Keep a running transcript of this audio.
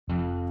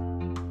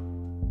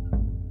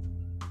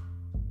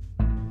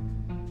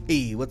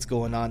Hey, what's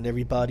going on,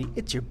 everybody?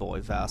 It's your boy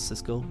Val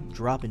Cisco,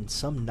 dropping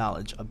some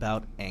knowledge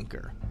about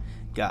Anchor.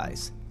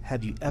 Guys,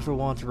 have you ever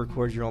wanted to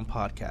record your own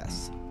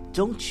podcast?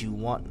 Don't you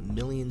want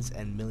millions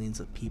and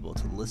millions of people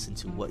to listen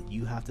to what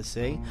you have to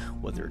say?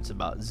 Whether it's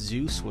about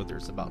Zeus, whether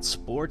it's about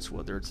sports,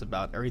 whether it's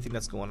about everything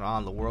that's going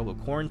on in the world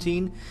with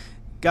quarantine?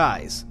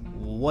 Guys,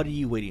 what are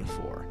you waiting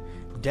for?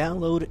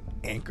 Download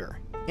Anchor.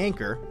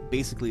 Anchor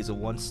basically is a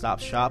one-stop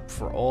shop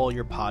for all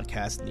your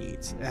podcast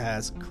needs. It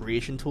has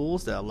creation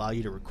tools that allow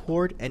you to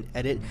record and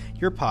edit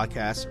your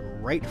podcast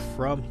right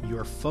from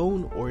your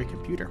phone or your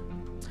computer.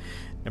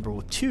 Number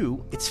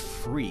 2, it's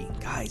free.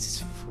 Guys,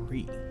 it's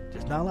free.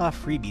 There's not a lot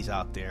of freebies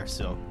out there,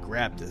 so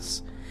grab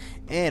this.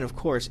 And of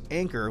course,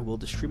 Anchor will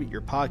distribute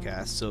your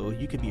podcast so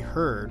you can be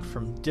heard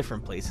from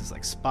different places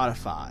like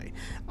Spotify,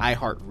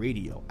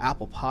 iHeartRadio,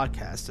 Apple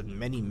Podcasts, and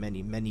many,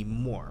 many, many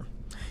more.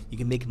 You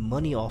can make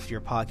money off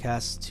your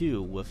podcast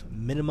too with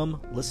minimum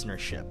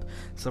listenership.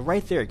 So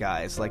right there,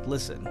 guys,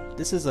 listen,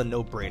 this is a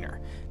no-brainer.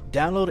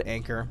 Download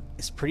Anchor.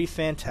 It's pretty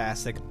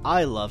fantastic.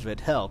 I love it.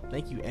 Hell,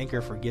 thank you,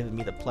 Anchor, for giving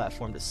me the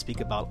platform to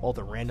speak about all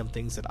the random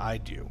things that I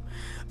do.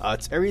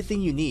 It's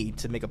everything you need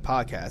to make a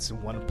podcast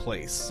in one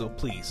place. So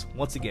please,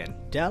 once again,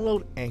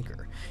 download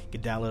Anchor. You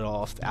can download it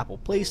off the Apple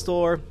Play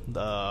Store,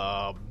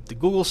 the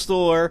Google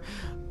Store.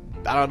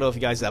 I don't know if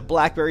you guys have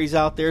Blackberries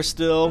out there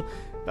still.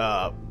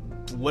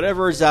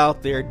 Whatever is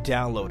out there,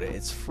 download it.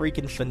 It's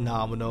freaking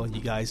phenomenal.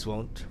 You guys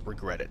won't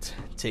regret it.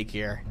 Take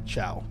care.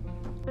 Ciao.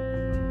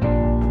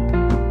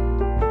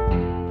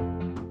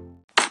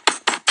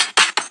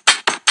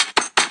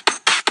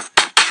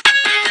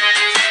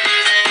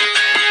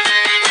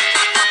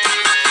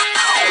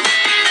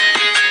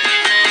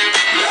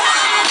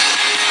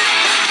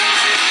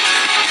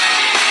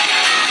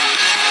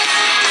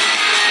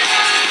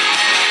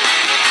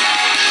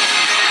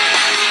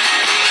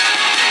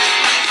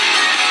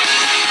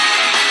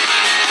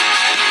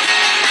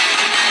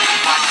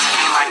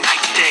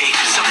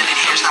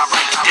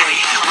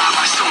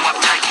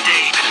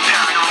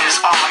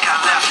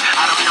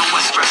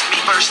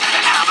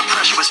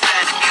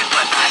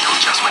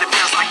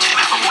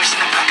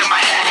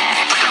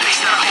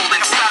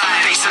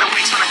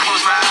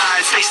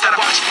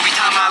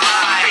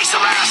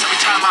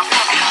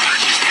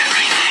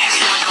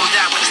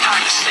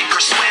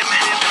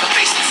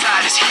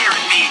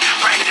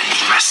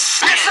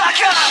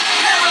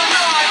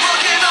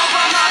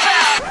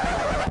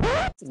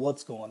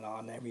 What's going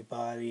on,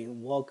 everybody?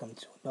 Welcome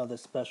to another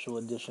special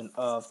edition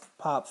of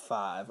Pop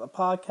 5, a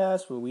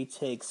podcast where we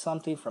take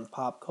something from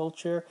pop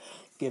culture,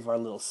 give our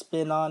little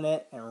spin on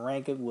it, and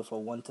rank it with a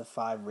 1 to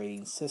 5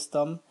 rating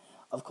system.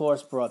 Of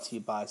course, brought to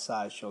you by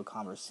Sideshow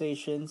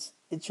Conversations.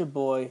 It's your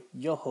boy,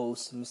 your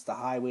host, Mr.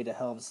 Highway to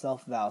Hell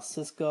himself, Val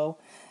Cisco,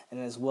 and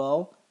as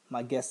well,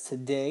 my guest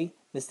today,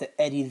 Mr.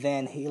 Eddie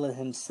Van Halen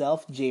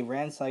himself, Jay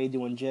Rance. How you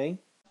doing, Jay?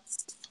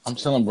 I'm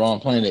chilling, bro. I'm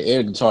playing the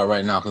air guitar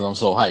right now because I'm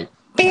so hyped.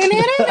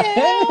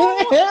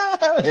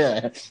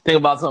 Yeah. Think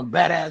about some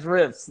badass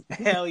riffs.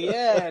 Hell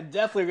yeah,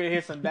 definitely gonna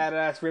hear some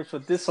badass riffs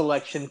with this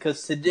selection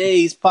because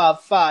today's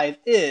Pop 5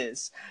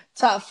 is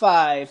Top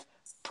 5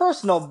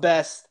 Personal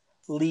Best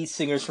Lead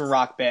Singers from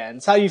Rock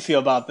Bands. How do you feel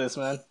about this,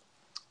 man?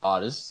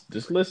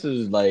 This list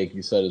is, like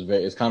you said,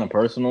 it's kind of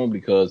personal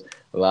because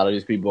a lot of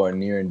these people are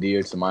near and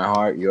dear to my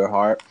heart, your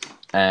heart,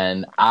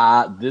 and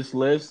this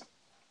list,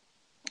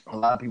 a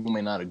lot of people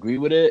may not agree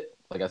with it.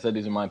 Like I said,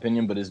 these are my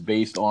opinion, but it's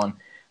based on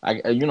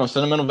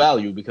sentimental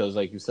value because,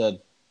 like you said,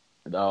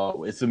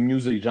 it's a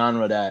music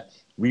genre that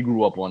we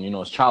grew up on.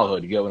 It's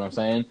childhood. You get what I'm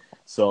saying?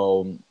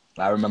 So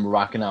I remember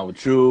rocking out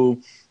with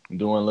you,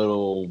 doing a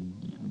little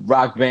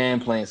rock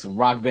band, playing some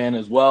rock band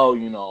as well.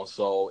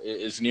 So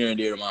it's near and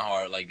dear to my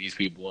heart. Like these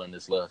people in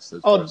this list,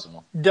 it's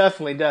personal.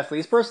 Definitely.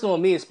 It's personal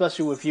to me,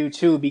 especially with you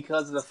too,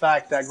 because of the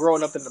fact that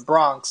growing up in the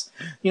Bronx,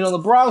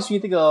 the Bronx, you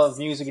think of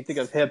music, you think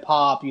of hip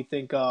hop, you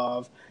think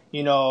of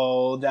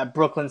that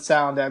Brooklyn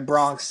sound, that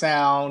Bronx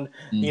sound,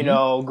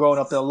 growing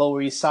up in the Lower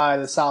East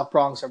Side, the South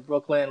Bronx of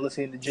Brooklyn,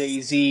 listening to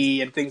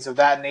Jay-Z and things of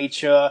that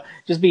nature,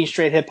 just being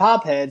straight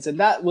hip-hop heads, and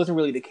that wasn't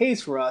really the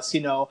case for us,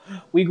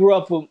 We grew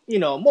up with,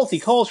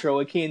 multicultural.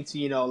 It came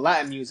to,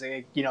 Latin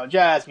music,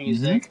 jazz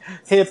music,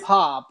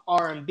 hip-hop,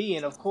 R&B,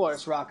 and, of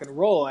course, rock and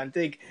roll. And I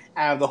think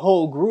out of the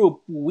whole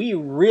group, we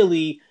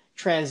really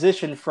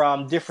transition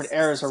from different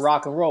eras of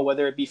rock and roll,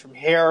 whether it be from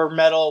hair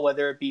metal,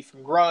 whether it be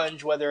from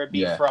grunge, whether it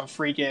be from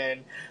freaking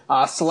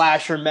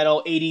slasher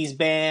metal, 80s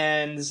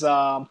bands,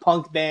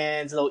 punk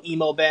bands, little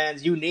emo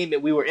bands, you name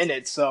it, we were in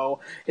it. So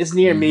it's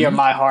near me or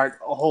my heart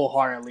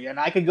wholeheartedly. And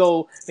I could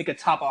go make a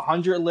top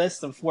 100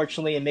 list.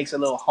 Unfortunately, it makes it a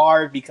little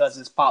hard because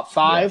it's Pop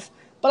 5,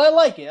 but I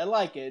like it.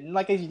 And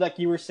like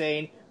you were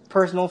saying,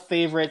 personal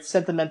favorite,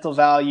 sentimental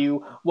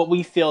value, what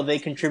we feel they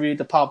contribute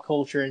to pop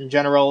culture in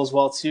general as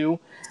well too.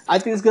 I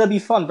think it's gonna be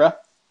fun, bro.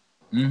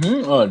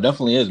 Oh, it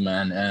definitely is,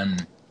 man.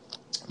 And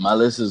my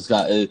list is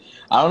I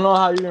don't know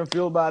how you're gonna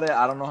feel about it.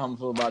 I don't know how I'm gonna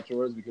feel about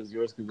yours because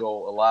yours could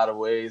go a lot of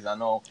ways. I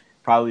know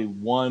probably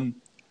one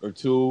or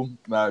two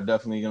that are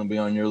definitely going to be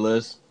on your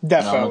list.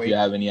 I don't know if you Definitely.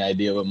 have any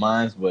idea what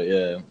mine's, but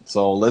yeah.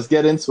 So let's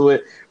get into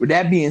it. With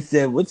that being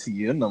said, what's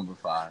your number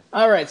five?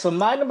 All right, so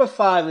my number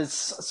five is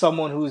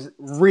someone who's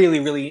really,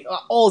 really.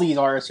 All these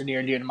artists are near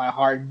and dear to my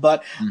heart,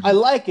 but I Mm-hmm.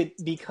 like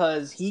it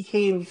because he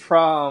came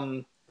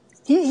from.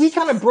 He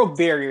kind of broke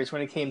barriers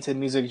when it came to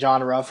music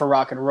genre for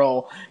rock and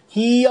roll.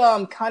 He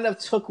kind of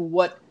took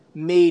what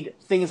made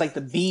things like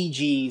the Bee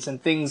Gees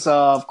and things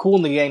of Cool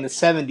in the Gang in the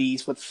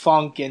 '70s with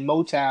funk and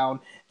Motown,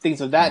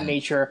 things of that Mm-hmm.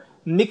 nature,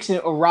 mixing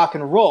it with rock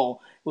and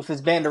roll with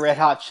his band, the Red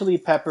Hot Chili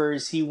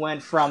Peppers. He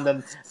went from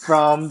the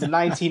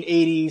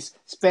 1980s,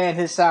 spanned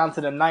his sound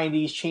to the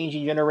 90s,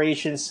 changing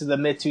generations to the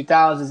mid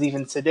 2000s,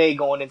 even today,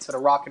 going into the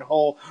Rock and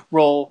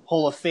Roll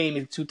Hall of Fame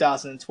in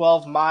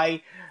 2012.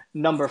 My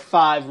number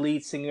five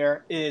lead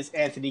singer is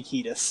Anthony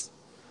Kiedis.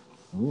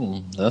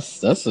 Ooh,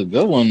 that's a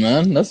good one,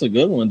 man. That's a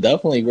good one.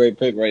 Definitely a great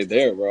pick right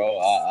there, bro.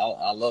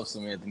 I love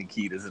some Anthony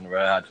Kiedis and the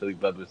Red Hot Chili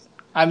Peppers.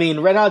 I mean,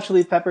 Red Hot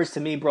Chili Peppers to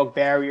me broke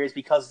barriers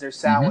because their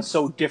sound Mm-hmm. was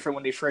so different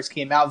when they first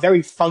came out.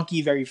 Very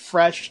funky, very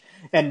fresh,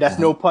 and that's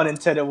Mm-hmm. no pun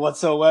intended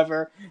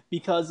whatsoever.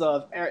 Because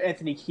of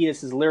Anthony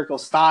Kiedis' lyrical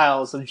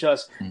styles of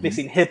just Mm-hmm.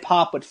 mixing hip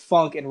hop with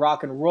funk and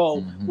rock and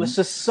roll Mm-hmm. was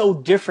just so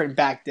different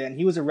back then.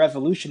 He was a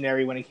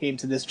revolutionary when it came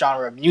to this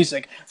genre of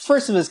music,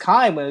 first of his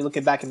kind when you look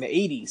at back in the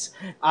 '80s.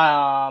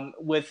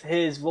 With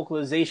his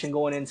vocalization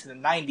going into the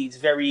 '90s,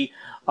 very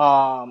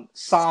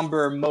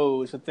somber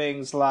modes with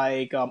things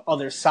like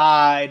Other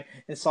Side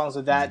and songs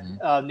of that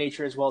Mm-hmm.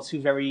 nature as well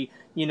too. Very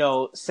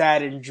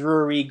sad and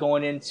dreary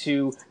going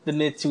into the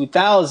mid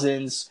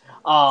 2000s,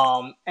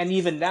 and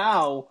even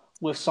now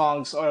with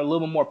songs are a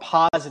little more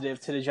positive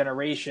to the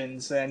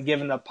generations and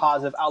giving a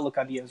positive outlook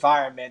on the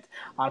environment,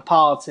 on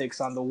politics,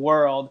 on the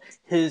world.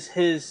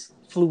 His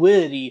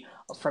fluidity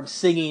from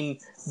singing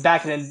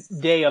back in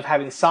the day of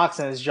having socks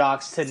in his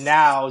jocks to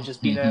now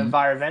just being an Mm-hmm.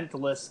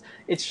 environmentalist.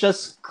 It's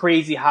just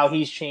crazy how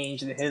he's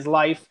changed in his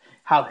life,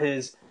 how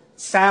his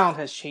sound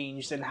has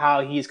changed, and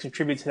how he's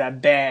contributed to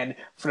that band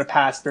for the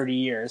past 30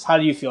 years. How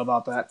do you feel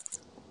about that?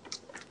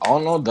 Oh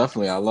no,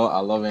 definitely. I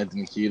love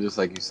Anthony Kiedis,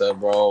 like you said,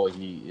 bro.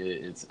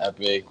 It's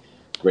epic,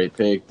 great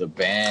pick. The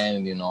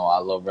band, I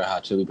love Red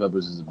Hot Chili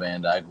Peppers. Is a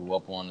band that I grew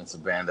up on. It's a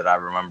band that I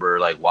remember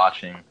like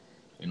watching,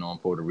 in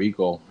Puerto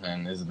Rico,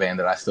 and it's a band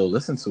that I still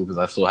listen to because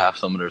I still have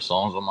some of their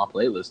songs on my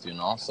playlist.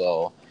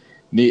 So,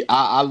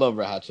 I love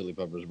Red Hot Chili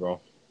Peppers, bro.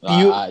 Do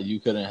you, You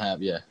couldn't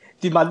have, yeah.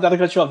 dude, not to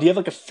cut you off, do you have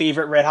like a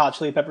favorite Red Hot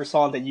Chili Pepper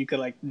song that you could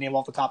like name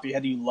off the top of your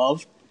head that you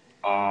love?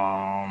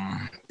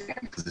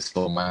 Because it's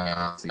so many.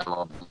 Honestly, I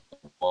love them.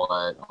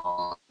 But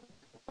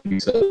you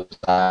said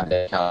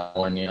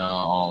California.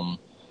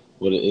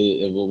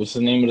 What's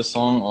the name of the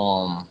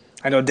song?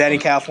 I know Danny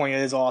California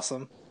is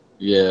awesome.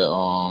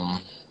 Yeah.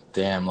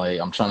 Damn. Like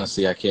I'm trying to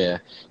see. I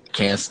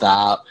can't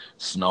stop.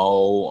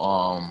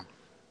 Snow.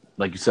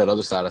 Like you said,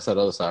 other side. I said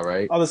other side,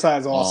 right? Other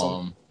Side is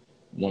awesome.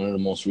 One of the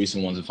most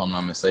recent ones, if I'm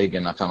not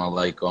mistaken. I kind of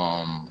like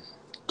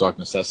Dark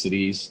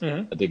Necessities.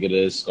 Mm-hmm. I think it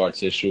is Scar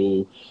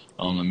Tissue.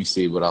 Let me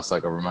see what else I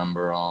can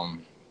remember.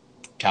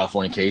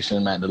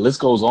 Californication, man. The list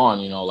goes on,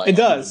 like It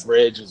Under the does.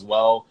 Bridge as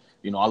well.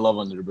 I love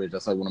Under the Bridge.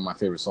 That's like one of my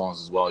favorite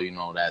songs as well.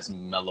 That's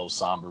mellow,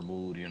 somber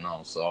mood.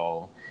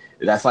 So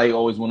that's like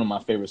always one of my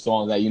favorite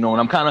songs. That when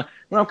I'm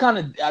kind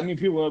of, I mean,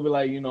 people will be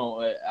like,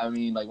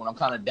 like when I'm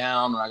kind of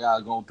down or I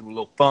gotta go through a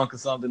little funk or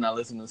something, I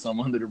listen to some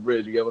Under the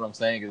Bridge. You get what I'm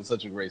saying? It's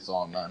such a great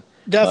song, man.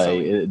 Like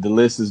Definitely. the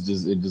list is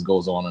just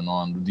goes on and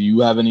on. Do you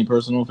have any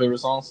personal favorite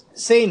songs?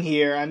 Same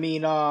here. I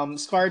mean,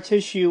 Scar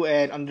Tissue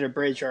and Under the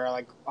Bridge are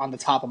like on the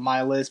top of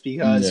my list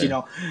because,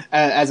 Yeah,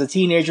 as a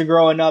teenager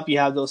growing up, you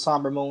have those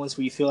somber moments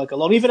where you feel like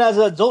alone. Even as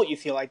an adult, you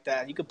feel like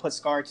that. You could put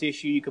Scar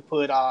Tissue, you could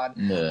put on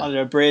yeah.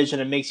 Under the Bridge,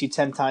 and it makes you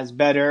 10 times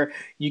better.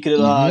 You could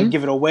Mm-hmm.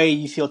 give it away,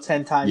 you feel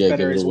 10 times Yeah, give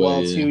better it as away.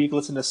 well, too. Yeah. You can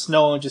listen to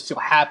Snow and just feel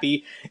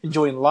happy,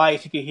 enjoying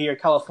life. You could hear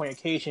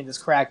Californication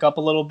just crack up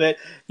a little bit,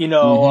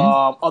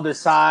 Mm-hmm. Other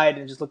Side,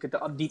 and just look at the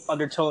deep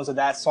undertones of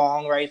that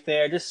song right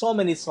there. There's so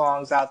many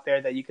songs out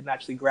there that you can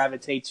actually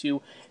gravitate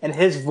to, and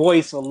his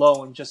voice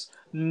alone just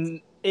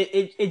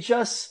it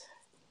just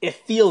it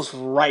feels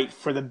right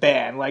for the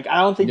band. Like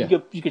I don't think Yeah.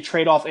 you could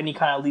trade off any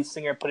kind of lead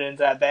singer, put it into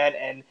that band,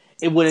 and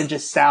it wouldn't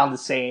just sound the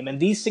same. And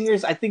these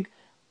singers, I think,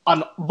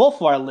 on both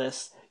of our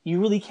lists, you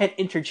really can't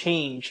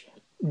interchange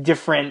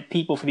different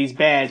people for these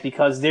bands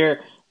because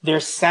their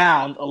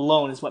sound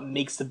alone is what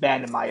makes the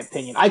band, in my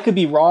opinion. I could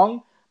be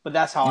wrong, but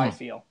that's how I No.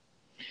 feel.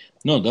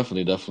 No,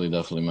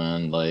 definitely,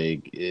 man.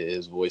 Like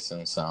his voice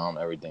and sound,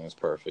 everything is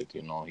perfect.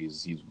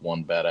 He's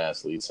one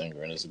badass lead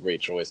singer, and it's a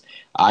great choice.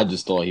 I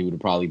just thought he would have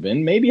probably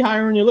been maybe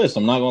higher on your list.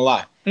 I'm not gonna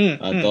lie. I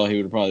Mm-hmm. thought he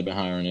would have probably been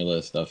higher on your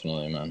list,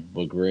 definitely, man.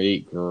 But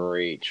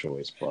great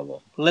choice, brother.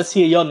 Let's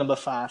hear your number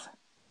five.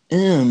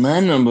 My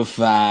number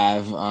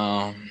five.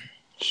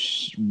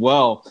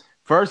 Well,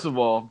 first of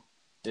all,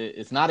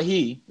 it's not a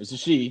he; it's a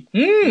she.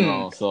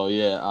 Mm. So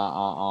yeah,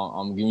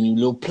 I'm giving you a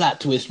little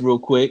plot twist real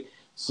quick.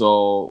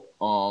 So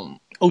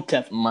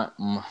OTEF. My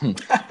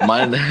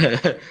my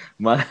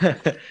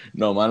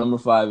no, my number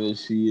five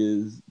is she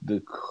is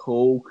the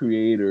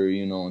co-creator,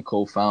 and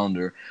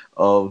co-founder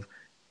of,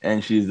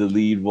 and she's the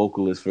lead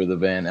vocalist for the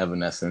band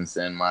Evanescence,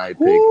 and my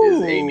pick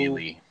is Amy Ooh.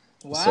 Lee.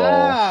 So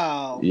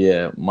Wow.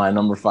 yeah, my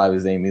number five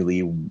is Amy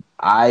Lee.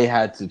 I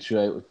had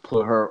to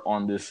put her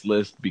on this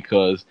list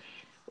because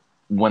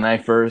when I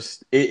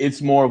first,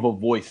 it's more of a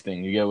voice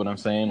thing. You get what I'm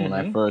saying? When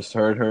I first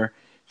heard her,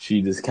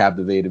 she just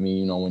captivated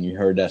me. When you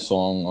heard that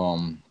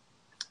song,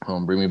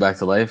 Bring Me Back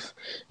to Life,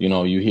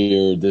 you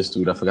hear this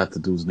dude, I forgot the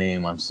dude's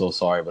name, I'm so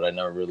sorry, but I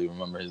never really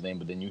remember his name.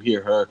 But then you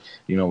hear her,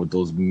 with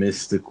those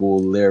mystical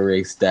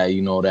lyrics that,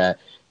 that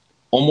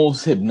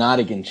almost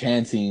hypnotic,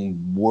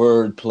 enchanting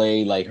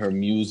wordplay, like her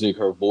music,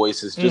 her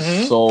voice is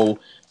just so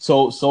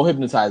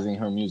hypnotizing,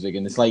 her music.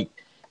 And it's like,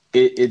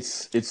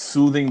 it's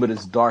soothing, but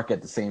it's dark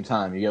at the same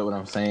time. You get what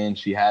I'm saying?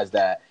 She has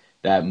that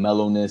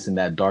mellowness and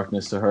that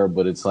darkness to her,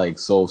 but it's like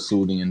so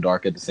soothing and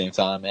dark at the same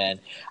time. And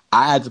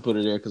I had to put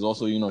her there because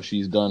also,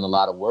 she's done a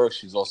lot of work.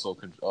 She's also,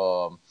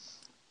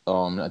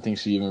 I think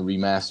she even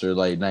remastered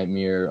like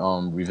Nightmare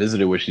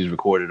Revisited, where she's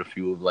recorded a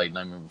few of like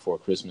Nightmare Before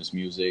Christmas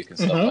music and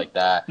stuff like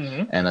that.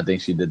 And I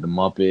think she did the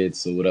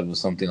Muppets or whatever,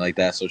 something like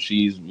that. So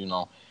she's,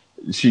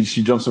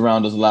 she jumps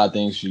around, does a lot of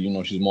things.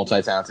 She, she's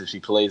multi-talented. She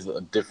plays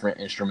different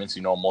instruments,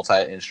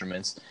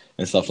 multi-instruments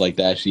and stuff like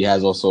that. She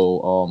has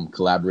also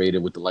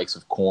collaborated with the likes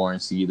of Korn,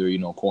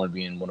 Seether, Korn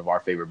being one of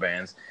our favorite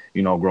bands,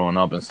 growing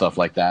up and stuff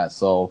like that.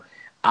 So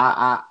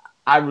I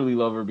really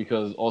love her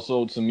because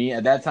also to me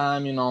at that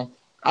time,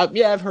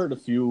 I've heard a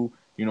few,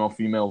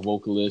 female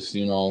vocalists,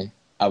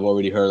 I've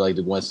already heard like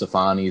the Gwen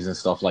Stefani's and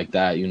stuff like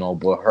that,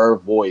 but her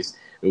voice,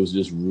 it was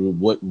just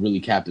what really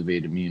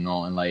captivated me,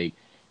 and like,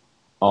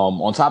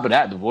 on top of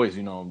that, the voice,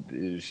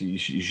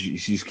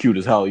 she's cute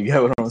as hell. You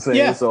get what I'm saying?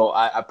 Yeah. So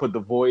I put the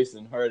voice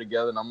and her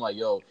together, and I'm like,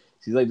 yo,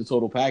 she's like the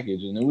total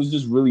package. And it was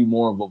just really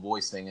more of a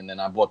voice thing. And then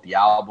I bought the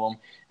album,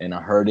 and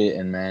I heard it,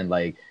 and man,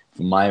 like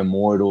from My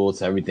Immortal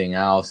to everything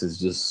else, is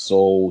just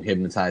so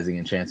hypnotizing,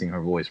 enchanting,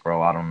 her voice,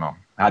 bro. I don't know.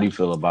 How do you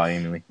feel about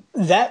Amy Lee?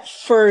 That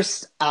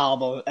first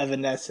album,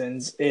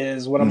 Evanescence,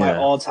 is one of my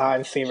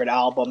all-time favorite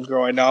albums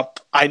growing up.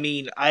 I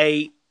mean,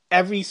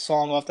 every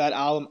song off that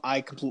album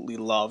I completely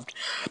loved.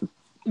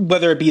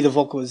 Whether it be the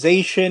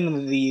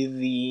vocalization,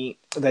 the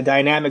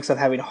dynamics of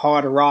having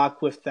hard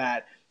rock with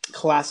that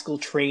classical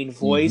trained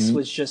voice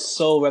was just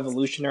so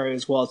revolutionary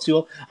as well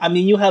too. I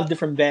mean, you have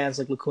different bands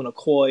like Lacuna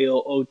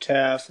Coil,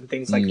 OTEF, and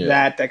things like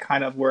that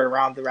kind of were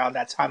around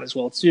that time as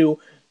well too.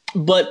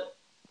 But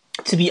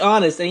to be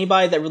honest,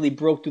 anybody that really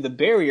broke through the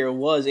barrier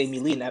was Amy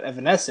Lee in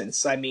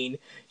Evanescence. I mean,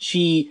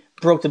 she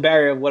broke the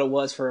barrier of what it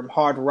was for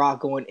hard rock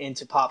going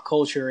into pop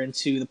culture,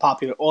 into the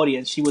popular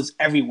audience. She was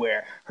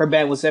everywhere. Her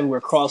band was everywhere,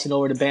 crossing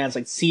over to bands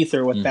like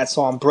Seether with that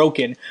song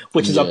Broken,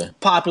 which is a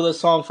popular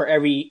song for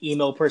every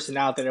emo person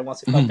out there that wants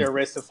to cut their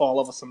wrist and fall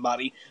over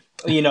somebody.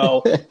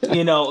 Her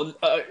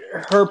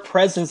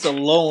presence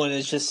alone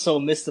is just so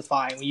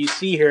mystifying. When you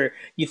see her,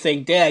 you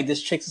think, "Dang,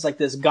 this chick is like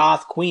this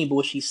goth queen," but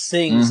when she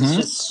sings, it's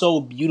just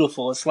so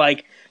beautiful. It's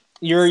like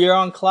you're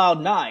on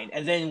cloud nine.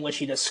 And then when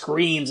she just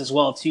screams as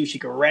well too, she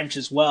can wrench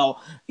as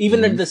well.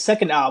 Even the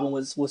second album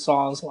was with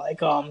songs like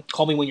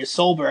 "Call Me When You're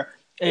Sober."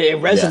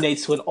 It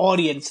resonates to an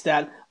audience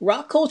that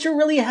rock culture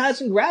really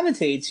hasn't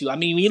gravitated to. I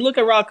mean, when you look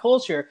at rock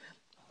culture,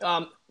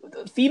 the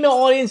female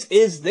audience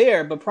is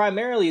there, but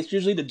primarily it's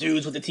usually the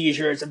dudes with the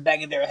t-shirts and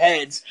banging their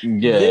heads.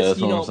 Yeah, that's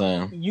what I'm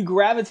saying. You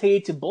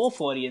gravitate to both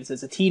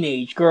audiences: the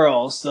teenage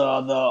girls,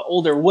 the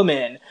older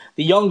women,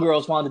 the young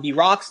girls want to be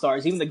rock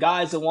stars, even the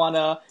guys that want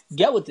to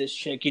get with this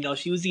chick.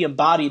 She was the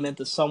embodiment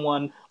of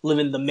someone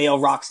living the male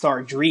rock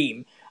star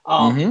dream.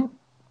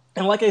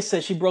 And like I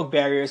said, she broke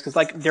barriers because,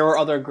 like, there were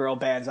other girl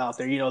bands out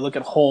there. Look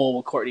at Hole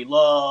with Courtney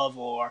Love,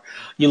 or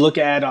you look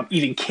at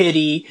even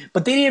Kitty,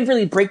 but they didn't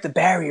really break the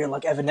barrier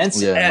like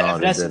Evanescence.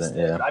 Evanescence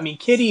did. I mean,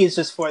 Kitty is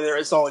just for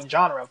its own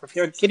genre. If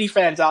you're Kitty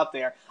fans out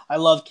there, I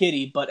love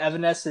Kitty, but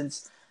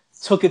Evanescence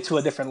took it to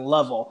a different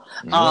level.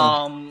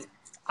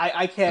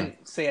 I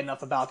can't say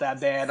enough about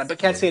that band. I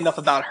can't say enough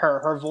about her.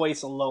 Her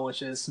voice alone is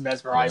just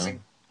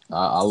mesmerizing.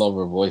 I love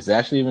her voice. They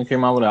actually even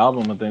came out with an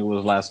album, I think it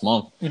was last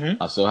month.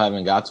 I still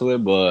haven't got to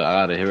it, but I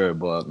gotta hear it.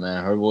 But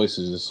man, her voice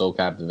is just so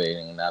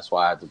captivating, and that's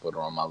why I had to put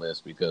her on my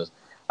list, because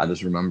I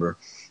just remember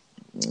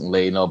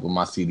laying up with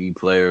my CD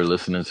player,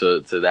 listening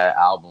to that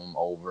album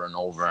over and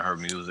over, and her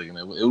music, and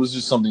it was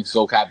just something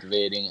so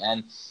captivating.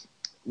 And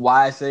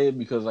why I say it,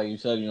 because like you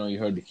said, you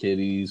heard the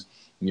Kitties,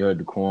 you heard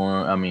the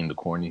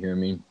Korn, you hear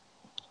me?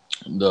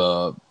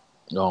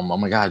 Oh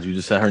my God! You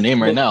just said her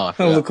name right now.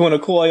 Lacuna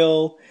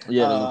Coil.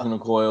 Yeah, the Lacuna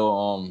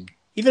Coil.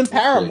 Even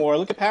Paramore.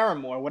 Look at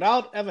Paramore.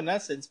 Without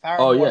Evanescence,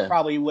 Paramore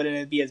probably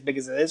wouldn't be as big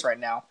as it is right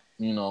now.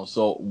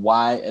 So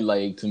why?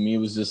 Like, to me, it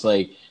was just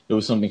like it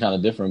was something kind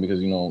of different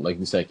because like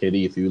you said,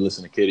 Kitty. If you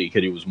listen to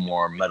Kitty was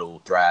more metal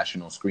thrash,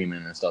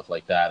 screaming and stuff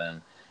like that, and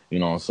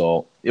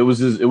so it was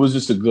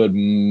just a good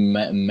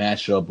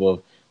mashup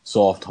of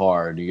soft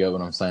hard. You get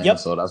what I'm saying? Yep.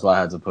 So that's why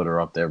I had to put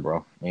her up there,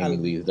 bro. Amy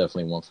Lee is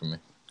definitely one for me.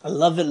 I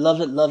love it,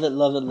 love it, love it,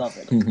 love it, love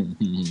it.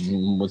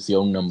 What's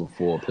your number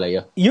 4,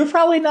 player? You're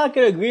probably not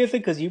going to agree with it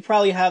because you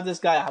probably have this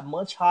guy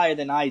much higher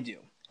than I do.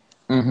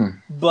 Mm-hmm.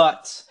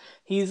 But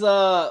he's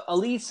a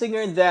lead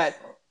singer that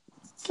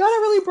kind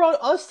of really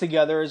brought us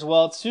together as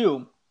well,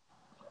 too.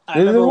 I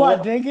remember what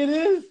I think it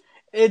is?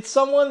 It's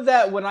someone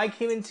that when I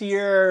came into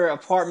your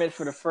apartment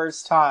for the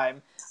first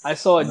time, I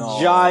saw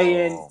a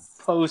giant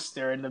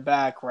poster in the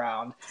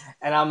background.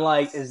 And I'm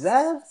like, is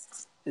that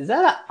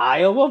an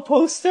Iowa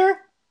poster?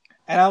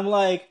 And I'm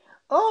like,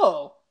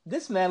 oh,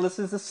 this man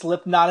listens to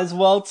Slipknot as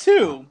well,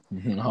 too.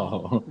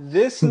 No.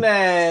 This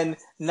man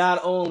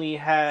not only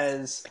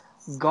has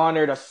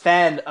garnered a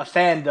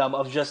fandom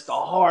of just a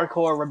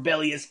hardcore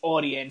rebellious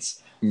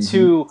audience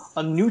to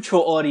a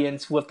neutral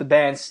audience with the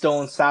band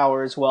Stone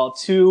Sour as well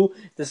too.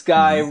 This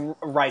guy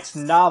writes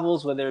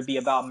novels, whether it be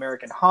about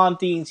American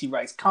hauntings, he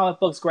writes comic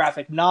books,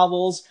 graphic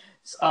novels,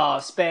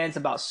 spans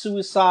about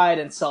suicide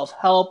and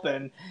self-help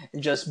and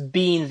just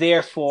being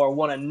there for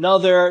one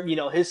another. You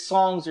know, his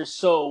songs are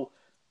so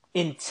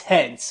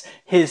intense.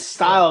 His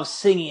style of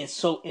singing is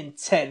so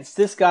intense.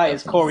 This guy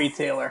is Corey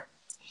Taylor.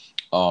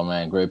 Oh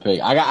man, great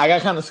pick. I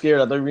got kind of scared.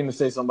 I thought you were gonna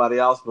say somebody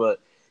else, but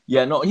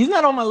yeah, no, he's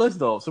not on my list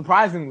though.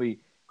 Surprisingly,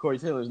 Corey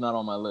Taylor's not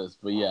on my list.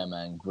 But yeah,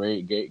 man,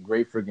 great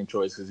freaking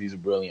choice because he's a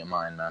brilliant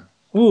mind, man.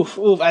 Oof.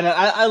 And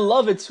I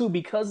love it too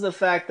because of the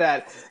fact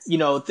that, you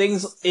know,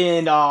 things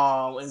in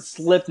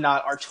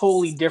Slipknot are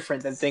totally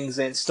different than things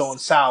in Stone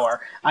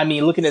Sour. I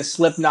mean, looking at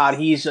Slipknot,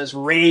 he's just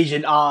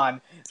raging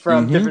on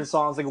from different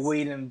songs like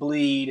Wait and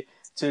Bleed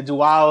to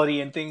Duality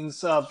and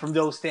things from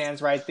those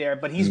stands right there.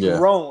 But he's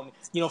grown,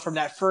 you know, from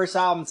that first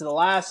album to the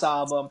last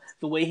album,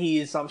 the way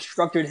he's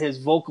structured his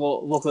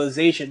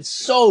vocalization,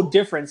 so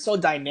different, so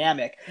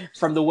dynamic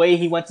from the way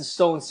he went to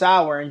Stone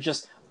Sour and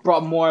just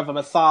brought more of a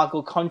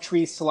methodical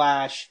country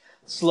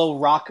 / slow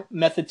rock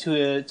method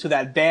to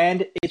that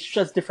band. It's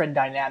just different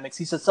dynamics.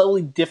 He's a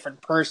totally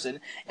different person.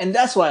 And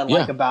that's what I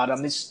like about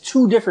him. It's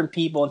two different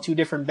people and two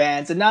different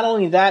bands. And not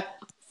only that,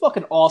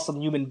 fucking awesome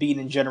human being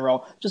in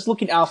general. Just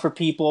looking out for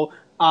people.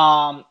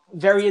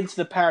 Very into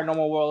the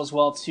paranormal world as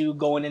well too,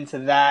 going into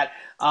that.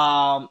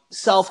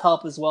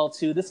 Self-help as well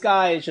too. This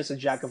guy is just a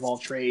jack of all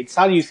trades.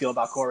 How do you feel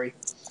about Corey?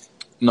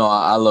 No,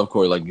 I love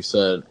Corey. Like you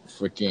said,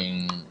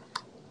 freaking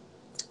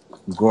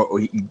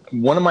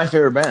one of my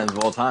favorite bands of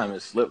all time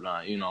is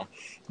Slipknot, you know,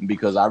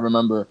 because I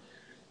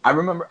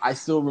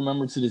still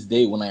remember to this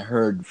day when I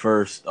heard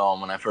first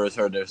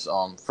heard their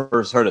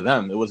first heard of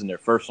them. It wasn't their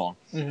first song,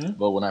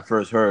 but when I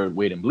first heard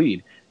Wait and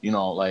Bleed, you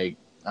know, like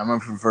I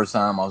remember for the first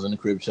time I was in the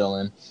crib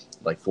chilling,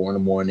 like 4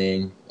 a.m.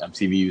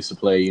 MTV used to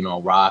play, you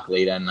know, rock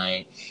late at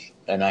night,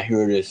 and I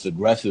hear this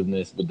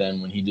aggressiveness. But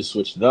then when he just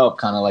switched it up,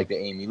 kind of like the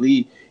Amy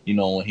Lee, you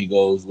know, when he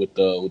goes with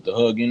the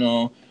hook, you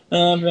know.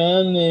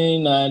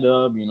 Night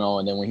up, you know,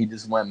 and then when he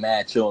just went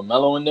mad, chill, and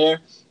mellow in there,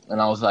 and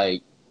I was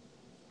like,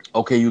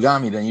 okay, you got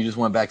me. Then you just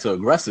went back to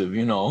aggressive,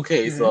 you know.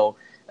 Okay, so,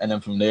 and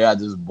then from there, I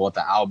just bought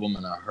the album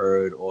and I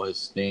heard all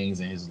his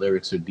things, and his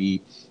lyrics are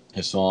deep,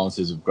 his songs,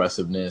 his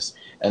aggressiveness,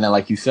 and then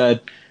like you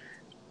said,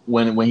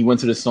 when he went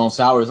to the Stone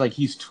Sour, it's like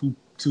he's two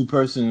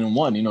person in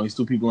one, you know, he's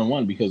two people in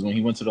one, because when he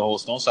went to the whole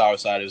Stone Sour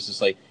side, it was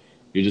just like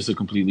you're just a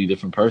completely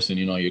different person,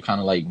 you know. You're kind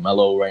of like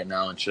mellow right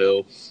now and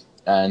chill.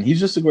 And he's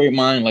just a great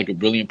mind, like a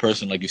brilliant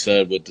person, like you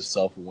said, with the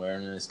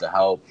self-awareness, the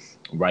help,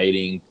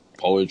 writing,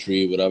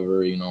 poetry,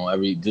 whatever, you know,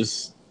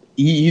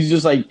 he's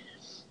just like,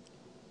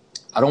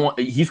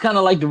 he's kind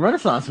of like the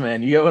Renaissance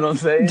man, you get what I'm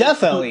saying?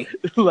 Definitely.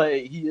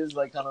 Like, he is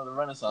like kind of the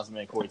Renaissance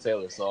man, Corey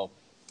Taylor, so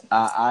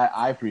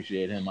I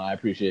appreciate him, I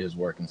appreciate his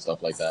work and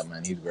stuff like that,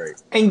 man, he's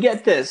great. And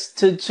get this,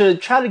 to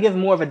try to give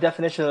more of a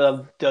definition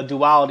of the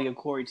duality of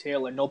Corey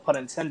Taylor, no pun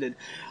intended,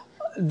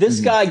 this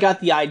guy got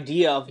the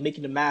idea of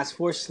making a mask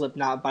for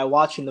Slipknot by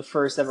watching the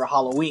first ever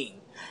Halloween.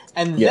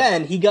 And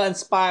then he got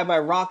inspired by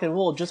rock and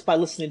roll just by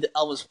listening to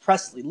Elvis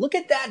Presley. Look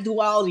at that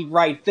duality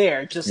right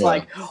there. Just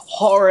like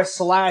horror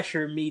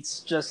slasher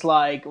meets just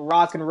like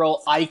rock and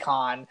roll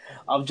icon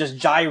of just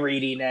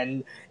gyrating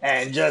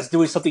and just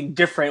doing something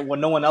different when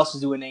no one else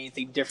is doing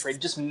anything different.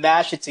 Just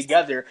mash it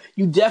together.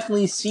 You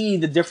definitely see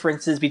the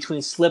differences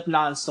between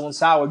Slipknot and Stone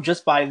Sour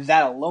just by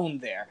that alone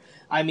there.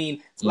 I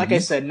mean, like I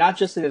said, not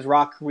just in his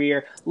rock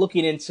career,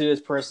 looking into his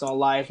personal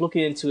life,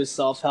 looking into his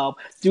self-help.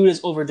 Dude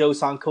has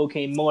overdosed on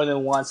cocaine more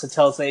than once to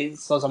tell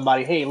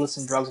somebody, hey,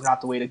 listen, drugs are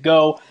not the way to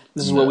go.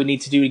 This is what we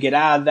need to do to get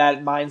out of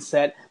that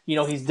mindset. You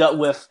know, he's dealt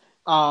with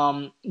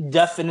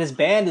death in his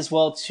band as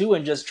well, too,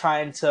 and just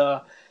trying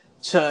to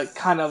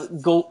kind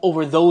of go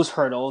over those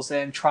hurdles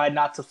and try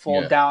not to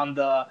fall down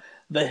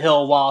the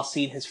hill while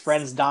seeing his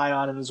friends die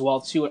on him as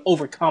well too, and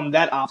overcome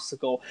that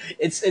obstacle.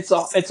 It's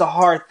a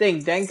hard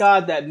thing. Thank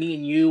God that me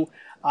and you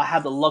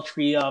have the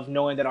luxury of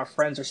knowing that our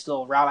friends are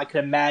still around. I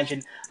can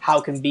imagine how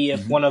it can be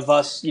if one of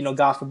us, you know,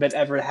 God forbid,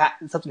 ever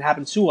something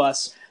happened to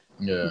us.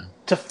 Yeah.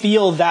 To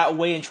feel that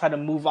way and try to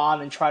move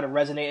on and try to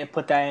resonate and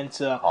put that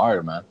into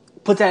hard, man.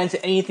 Put that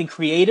into anything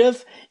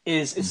creative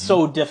is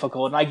so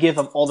difficult. And I give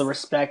him all the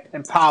respect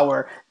and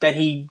power that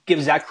he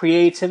gives that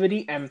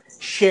creativity and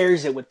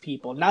shares it with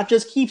people. Not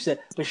just keeps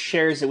it, but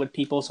shares it with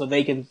people so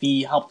they can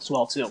be helped as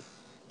well, too.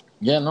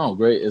 Yeah, no,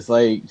 great. It's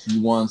like he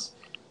wants.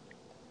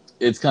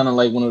 It's kind of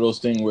like one of those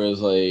things where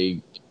it's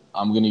like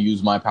I'm gonna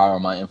use my power,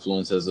 my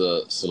influence as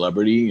a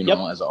celebrity, Yep.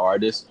 as an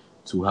artist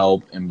to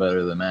help and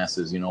better the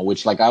masses.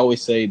 Which like I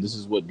always say, this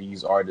is what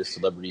these artists,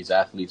 celebrities,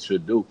 athletes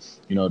should do.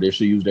 They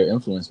should use their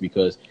influence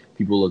because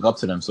people look up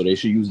to them, so they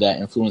should use that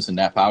influence and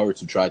that power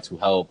to try to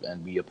help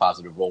and be a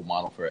positive role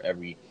model for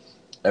every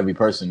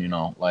person.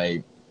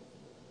 Like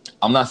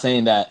I'm not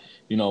saying that,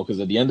 because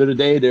at the end of the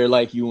day, they're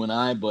like you and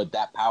I, but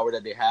that power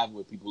that they have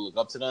where people look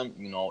up to them,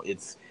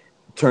 it's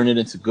turn it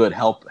into good,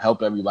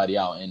 help everybody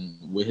out.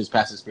 And with his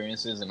past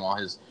experiences and all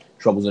his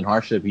troubles and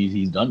hardship,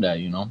 he's done that.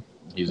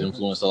 He's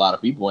influenced a lot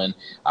of people. And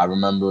I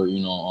remember,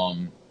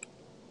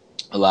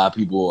 a lot of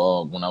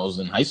people when I was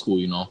in high school,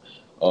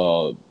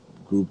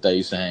 group that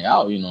used to hang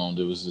out,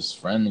 there was this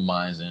friend of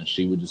mine and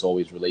she would just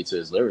always relate to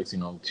his lyrics.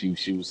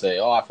 She would say,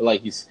 "Oh, I feel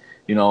like he's,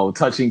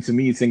 touching to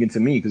me, singing to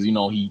me," because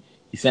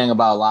he sang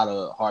about a lot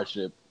of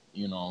hardship,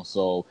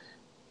 so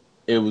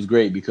it was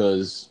great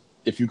because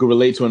if you could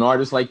relate to an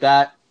artist like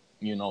that,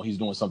 he's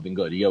doing something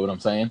good. You get what I'm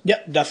saying?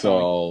 Yep, definitely.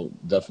 So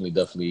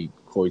definitely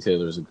Corey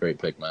Taylor is a great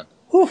pick, man.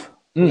 Whew.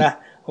 Nah,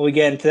 when we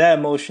get into that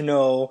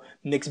emotional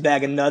mixed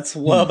bag of nuts,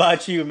 what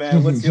about you,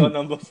 man? What's your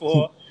number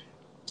 4?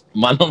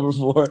 My number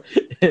 4,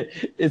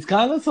 it's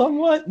kind of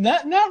somewhat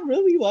not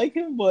really like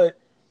him, but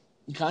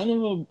kind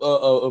of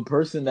a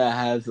person that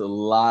has a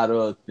lot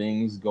of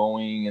things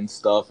going and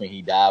stuff, and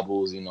he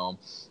dabbles,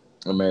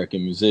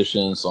 American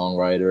musician,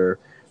 songwriter,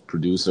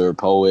 producer,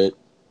 poet,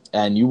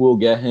 and you will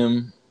get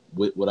him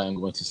with what I'm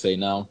going to say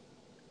now.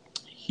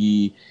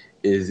 He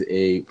is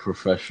a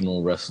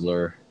professional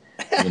wrestler.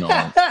 You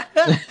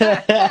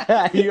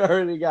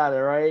already got it,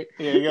 right?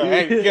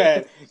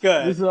 Yeah, go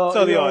ahead. So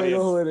Tell the you already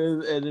audience. know who it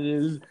is, and it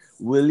is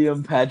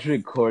William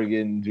Patrick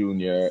Corgan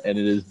Jr., and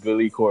it is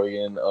Billy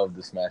Corgan of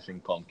the Smashing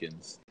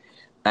Pumpkins.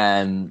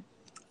 And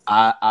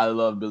I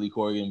love Billy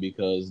Corgan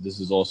because this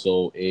is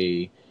also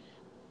a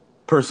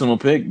personal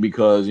pick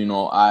because he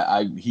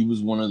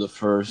was one of the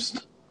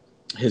first.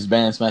 His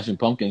band Smashing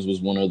Pumpkins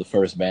was one of the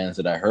first bands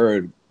that I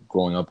heard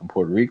growing up in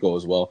Puerto Rico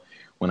as well.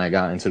 When I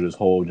got into this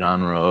whole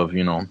genre of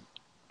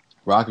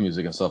rock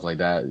music and stuff like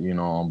that,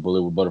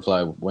 Bullet with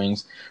Butterfly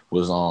Wings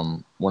was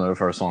one of the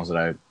first songs that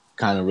I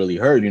kind of really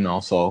heard.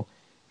 So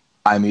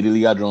I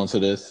immediately got drawn to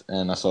this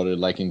and I started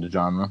liking the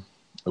genre.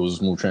 It was a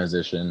smooth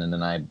transition, and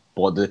then I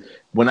bought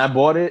when I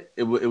bought it,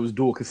 it was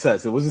dual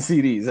cassettes. It wasn't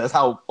CDs. That's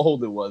how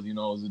old it was. It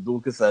was a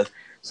dual cassette.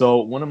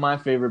 So one of my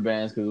favorite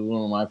bands, because it was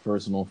one of my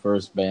personal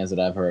first bands that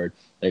I've heard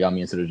that got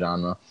me into the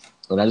genre.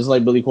 And I just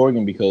like Billy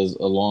Corgan because,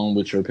 along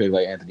with your pick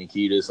like Anthony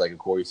Kiedis, like a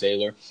Corey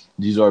Taylor,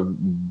 these are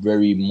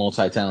very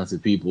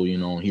multi-talented people.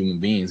 Human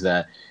beings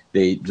that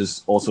they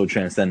just also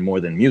transcend more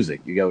than music.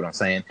 You get what I'm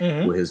saying?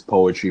 Mm-hmm. With his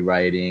poetry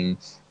writing,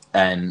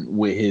 and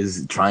with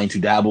his trying to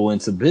dabble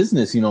into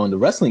business, in the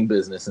wrestling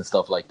business and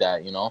stuff like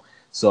that,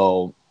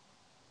 So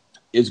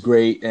it's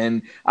great.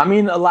 And I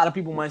mean, a lot of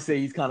people might say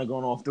he's kind of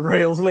gone off the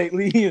rails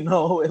lately,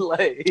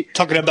 like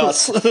Talking about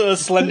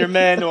Slender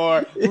Men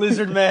or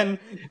Lizard Men.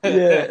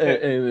 yeah,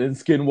 and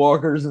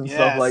skinwalkers and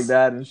stuff like Yes.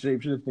 that, and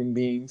shape-shifting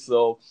beings.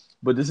 So,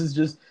 but this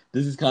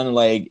is kind of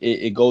like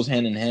it goes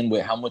hand in hand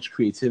with how much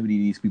creativity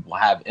these people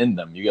have in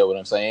them. You get what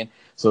I'm saying?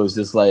 So it's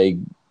just like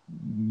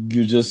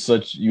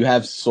you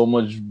have so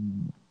much,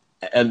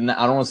 and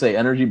I don't want to say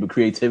energy, but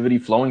creativity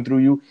flowing through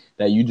you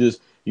that you just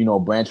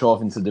branch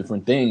off into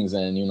different things.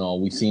 And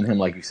we've seen him,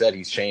 like you said,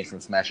 he's changed from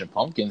Smashing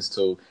Pumpkins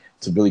to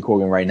Billy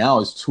Corgan right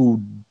now. It's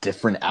two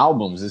different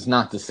albums. It's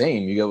not the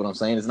same. You get what I'm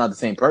saying? It's not the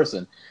same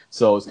person.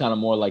 So it's kind of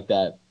more like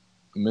that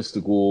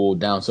mystical,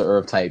 down to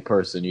earth type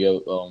person.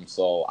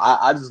 So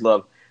I just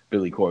love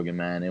Billy Corgan,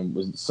 man, and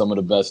with some of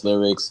the best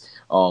lyrics.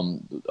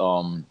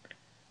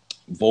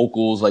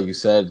 Vocals, like you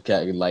said,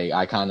 like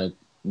I kind of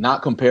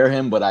not compare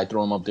him, but I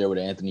throw him up there with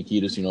Anthony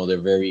Kiedis. They're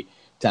very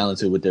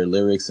talented with their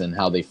lyrics and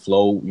how they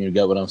flow. You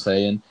get what I'm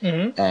saying?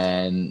 Mm-hmm.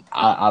 And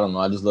I don't know.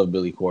 I just love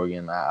Billy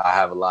Corgan. I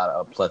have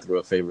a plethora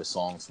of favorite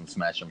songs from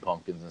Smashing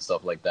Pumpkins and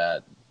stuff like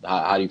that.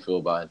 How do you feel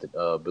about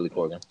Billy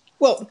Corgan?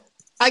 Well,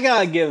 I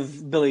gotta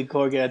give Billy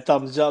Corgan a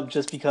thumbs up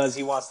just because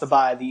he wants to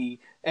buy the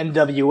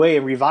NWA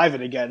and revive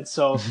it again.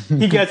 So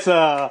he gets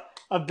a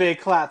big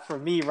clap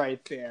from me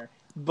right there.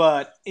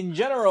 But in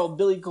general,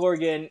 Billy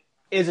Corgan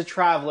is a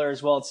traveler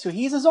as well. So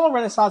he's his own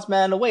Renaissance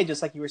man in a way,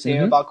 just like you were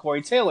saying about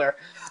Corey Taylor.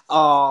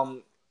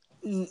 Do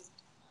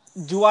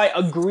I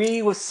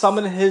agree with some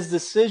of his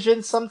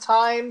decisions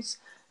sometimes?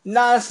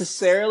 Not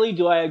necessarily.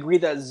 Do I agree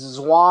that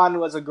Zwan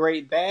was a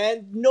great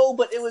band? No,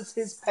 but it was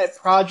his pet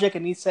project,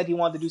 and he said he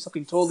wanted to do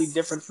something totally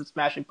different from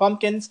Smashing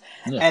Pumpkins,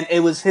 and it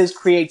was his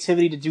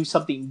creativity to do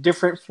something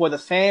different for the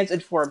fans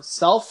and for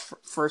himself,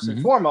 first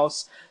and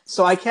foremost.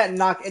 So I can't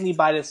knock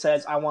anybody that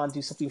says, I want to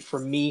do something for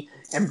me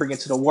and bring it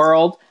to the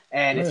world.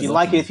 And if you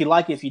like it, if you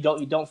like it. If you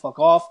don't, fuck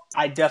off.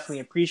 I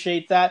definitely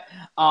appreciate that.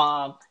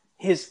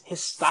 His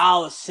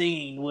style of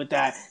singing with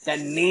that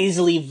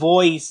nasally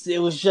voice, it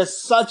was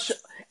just such,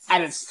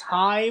 at its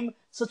time,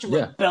 such a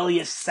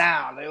rebellious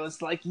sound. It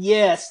was like,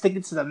 stick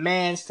it to the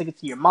man, stick it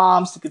to your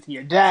mom, stick it to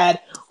your dad.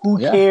 Who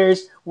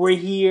cares? We're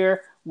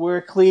here.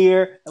 we're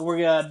clear, and we're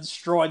gonna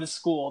destroy the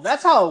school.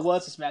 That's how it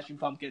was to Smashing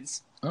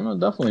Pumpkins. I don't know,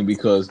 definitely,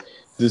 because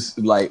this,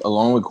 like,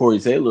 along with Corey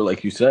Taylor,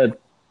 like you said,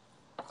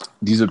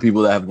 these are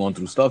people that have gone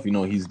through stuff. You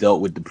know, he's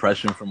dealt with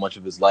depression for much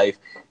of his life.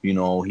 You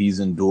know, he's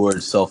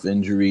endured self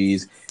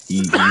injuries.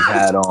 He's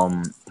had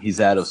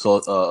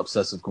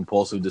obsessive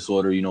compulsive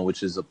disorder. You know,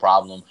 which is a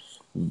problem,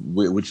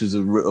 which is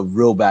a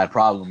real bad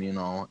problem. You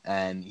know,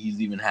 and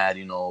he's even had,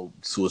 you know,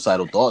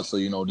 suicidal thoughts. So,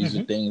 you know, these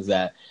are things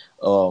that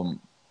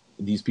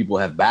these people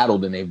have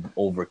battled, and they've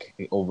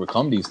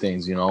overcome these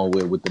things. You know,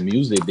 with the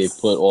music, they've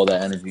put all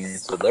that energy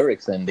into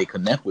lyrics, and they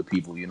connect with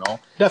people. You know,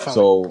 definitely.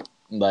 So,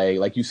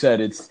 like you said,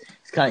 he's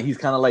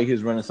kind of like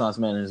his Renaissance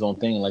man in his own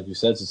thing. And like you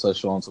said, to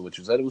touch on to what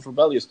you said, it was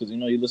rebellious, because, you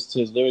know, you listen to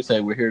his lyrics, say,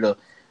 we're here to,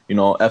 you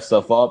know, F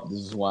stuff up. This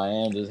is who I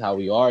am. This is how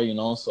we are, you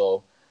know.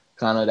 So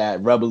kind of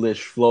that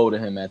rebellish flow to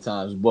him at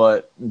times.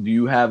 But do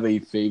you have a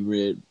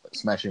favorite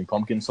Smashing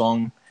Pumpkin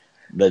song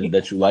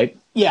that you like?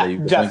 Yeah, you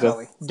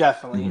definitely.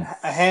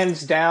 Mm-hmm.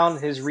 Hands down,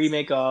 his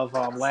remake of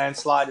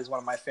Landslide is one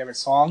of my favorite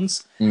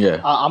songs. Yeah.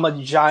 I'm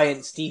a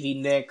giant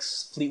Stevie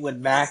Nicks, Fleetwood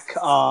Mac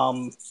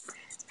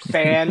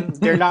fan.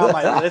 They're not on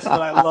my list,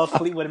 but I love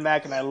Fleetwood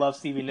Mac and I love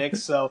Stevie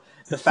Nicks. So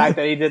the fact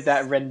that he did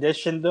that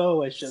rendition,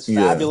 though, is just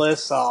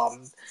fabulous.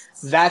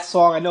 That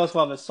song, I know it's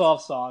one of the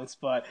soft songs,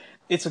 but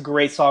it's a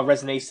great song. It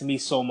resonates to me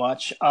so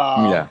much.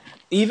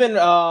 Even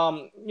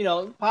you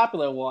know,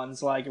 popular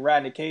ones like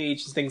Rat in a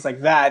Cage and things like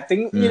that.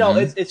 You know,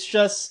 it's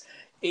just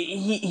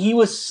he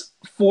was,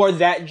 for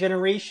that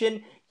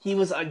generation, he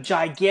was a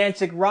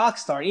gigantic rock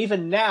star.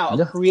 Even now,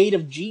 a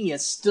creative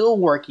genius, still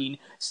working,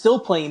 still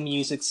playing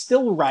music,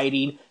 still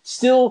writing,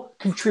 still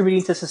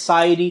contributing to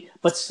society,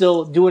 but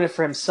still doing it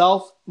for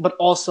himself, but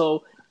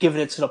also giving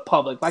it to the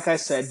public. Like I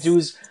said,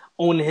 dude's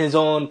owning his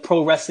own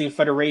pro wrestling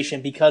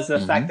federation because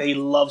of the fact that he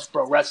loves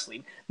pro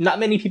wrestling. Not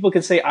many people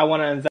can say, I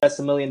want to invest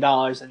 $1 million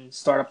and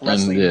start up a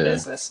wrestling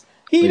business.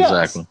 He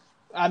does.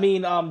 I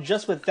mean,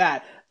 just with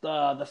that,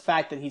 the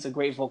fact that he's a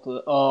great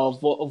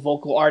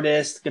vocal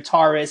artist,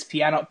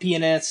 guitarist,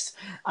 pianist.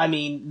 I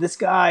mean, this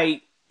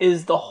guy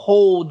is the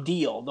whole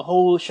deal, the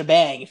whole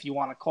shebang, if you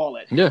want to call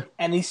it. Yeah.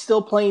 And he's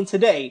still playing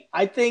today.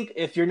 I think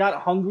if you're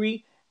not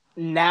hungry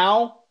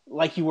now,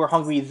 like you were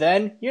hungry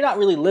then, you're not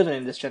really living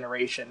in this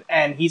generation.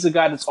 And he's a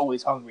guy that's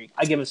always hungry.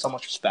 I give him so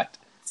much respect.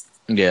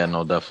 Yeah,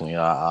 no, definitely.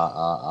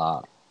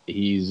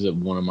 He's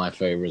one of my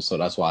favorites, so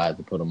that's why I had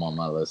to put him on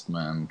my list,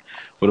 man.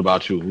 What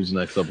about you? Who's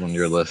next up on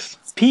your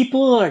list?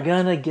 People are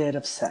gonna get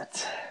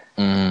upset.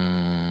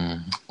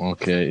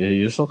 Okay, yeah,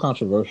 you're so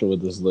controversial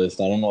with this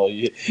list. I don't know.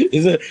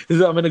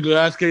 I'm in a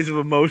glass case of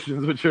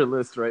emotions with your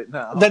list right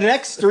now. The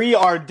next three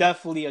are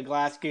definitely a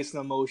glass case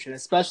of emotion,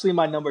 especially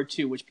my number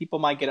 2, which people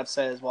might get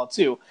upset as well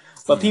too.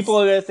 But people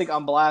are gonna think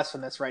I'm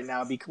blasphemous right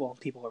now. Well,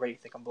 people already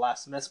think I'm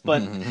blasphemous,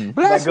 but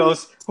that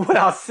goes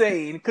without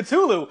saying.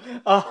 Cthulhu.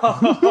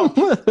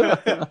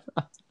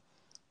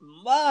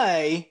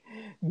 My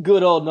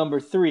good old number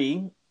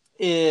 3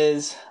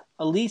 is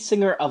a lead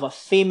singer of a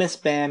famous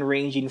band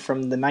ranging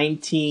from the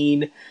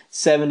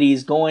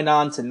 1970s going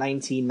on to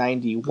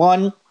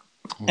 1991.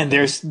 And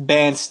their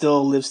band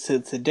still lives to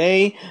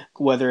today,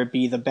 whether it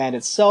be the band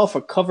itself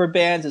or cover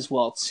bands as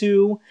well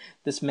too.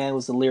 This man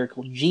was a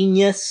lyrical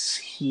genius.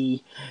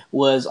 He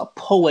was a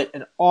poet,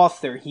 an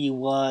author. He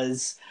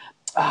was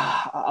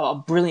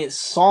a brilliant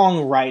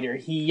songwriter.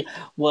 He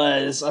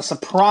was a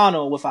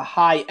soprano with a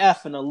high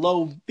F and a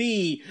low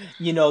B.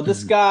 You know,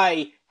 this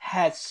guy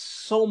had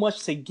so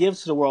much to give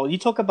to the world. You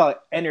talk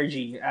about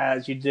energy,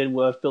 as you did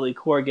with Billy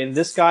Corgan.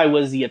 This guy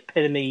was the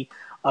epitome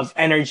of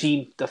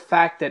energy. The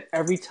fact that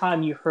every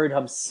time you heard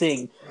him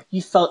sing,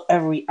 you felt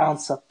every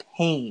ounce of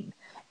pain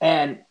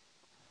and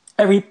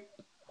every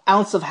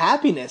ounce of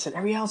happiness and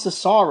every ounce of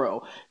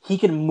sorrow. He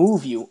can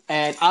move you.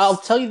 And I'll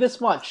tell you this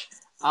much.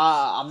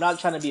 I'm not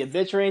trying to be a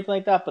bitch or anything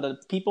like that, but the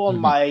people in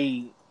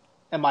my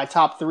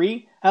top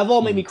 3 have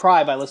all made me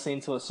cry by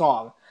listening to a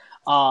song.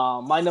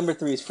 My number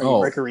 3 is Freddie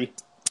Mercury.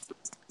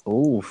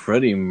 Oh,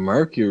 Freddie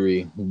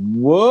Mercury.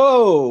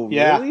 Whoa,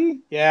 yeah. Really?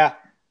 Yeah.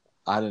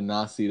 I did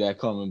not see that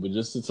coming, but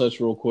just to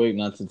touch real quick,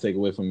 not to take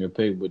away from your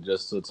pick, but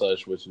just to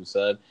touch what you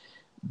said,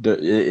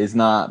 it's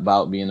not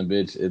about being a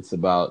bitch. It's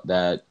about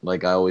that,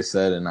 like I always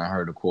said, and I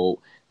heard a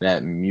quote,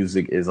 that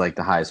music is like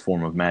the highest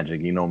form of magic.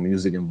 You know,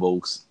 music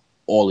invokes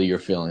all of your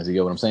feelings. You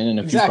get what I'm saying? And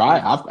if you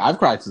cry, I've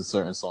cried to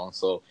certain songs,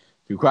 so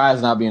if you cry,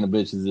 it's not being a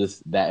bitch, it's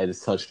just that it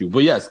has touched you.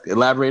 But yes,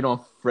 elaborate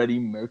on Freddie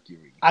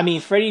Mercury. I mean,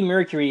 Freddie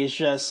Mercury is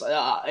just,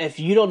 if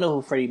you don't know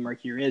who Freddie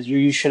Mercury is,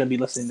 you shouldn't be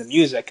listening to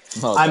music.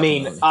 Oh, I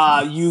mean,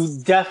 you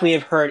definitely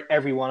have heard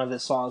every one of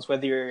his songs,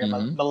 whether you're a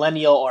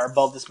millennial or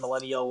above this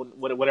millennial,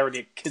 whatever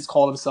the kids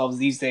call themselves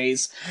these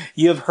days.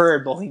 You have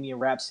heard Bohemian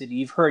Rhapsody,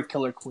 you've heard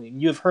Killer Queen,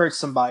 you've heard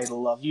Somebody to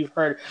Love, you've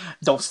heard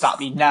Don't Stop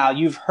Me Now,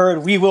 you've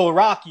heard We Will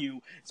Rock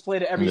You. It's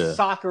played at every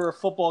soccer or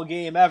football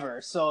game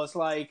ever. So it's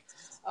like,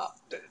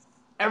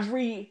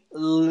 every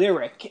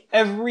lyric,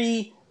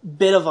 every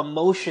bit of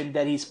emotion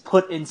that he's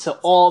put into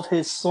all of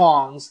his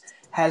songs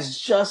has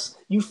just,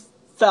 you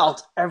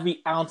felt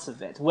every ounce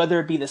of it, whether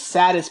it be the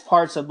saddest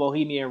parts of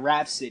Bohemian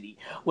Rhapsody,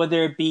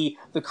 whether it be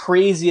the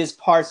craziest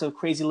parts of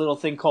Crazy Little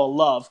Thing Called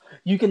Love.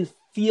 You can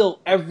feel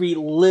every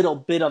little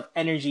bit of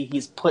energy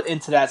he's put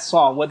into that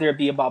song, whether it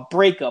be about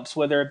breakups,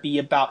 whether it be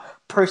about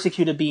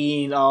persecuted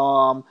being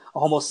a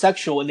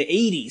homosexual in the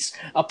 80s,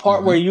 a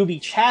part where you'll be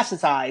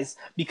chastised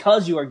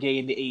because you are gay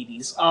in the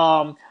 80s.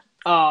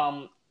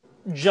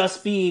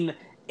 Just being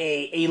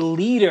a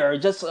leader,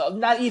 just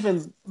not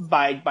even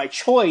by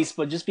choice,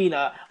 but just being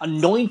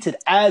anointed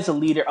as a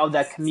leader of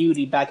that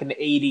community back in the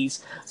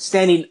 80s,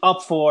 standing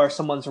up for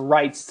someone's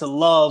rights to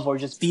love or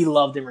just be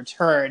loved in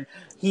return.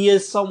 He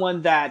is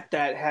someone that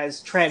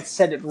has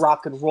transcended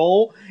rock and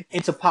roll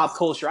into pop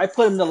culture. I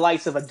put him in the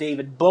likes of a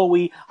David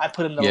Bowie. I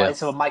put him in the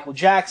likes of a Michael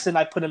Jackson.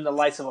 I put him in the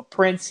likes of a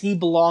Prince. He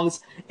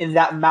belongs in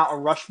that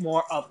Mount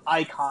Rushmore of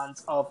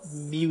icons of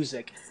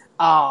music.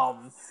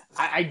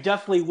 I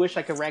definitely wish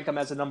I could rank him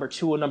as a number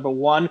 2 or number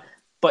 1,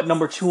 but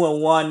number 2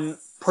 and 1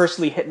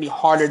 personally hit me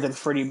harder than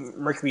Freddie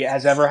Mercury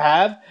has ever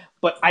have.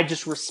 But I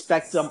just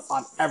respect him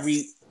on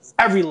every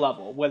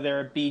level, whether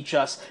it be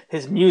just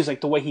his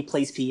music, the way he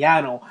plays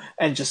piano,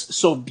 and just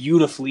so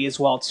beautifully as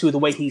well too, the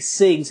way he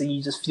sings, and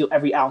you just feel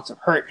every ounce of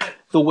hurt,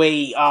 the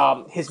way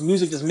his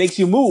music just makes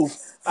you move.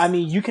 I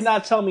mean, you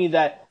cannot tell me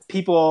that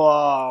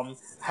people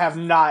have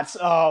not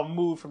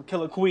moved from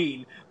Killer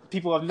Queen.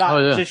 People have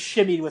not just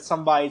shimmied with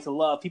Somebody to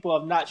Love. People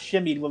have not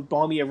shimmied with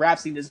Bohemian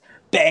Rhapsody, just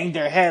banged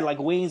their head like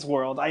Wayne's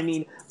World. I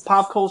mean,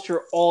 pop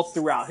culture all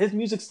throughout. His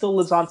music still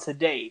lives on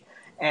today.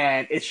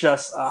 And it's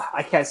just,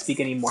 I can't speak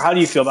anymore. How do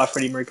you feel about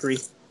Freddie Mercury?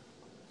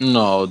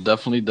 No,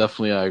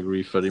 definitely, I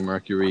agree, Freddie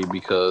Mercury,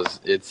 because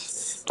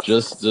it's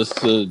just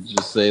to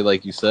say,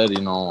 like you said,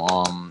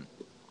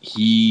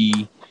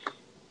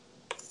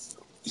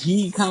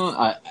 he kind of,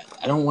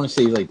 I don't want to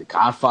say like the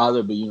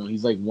Godfather, but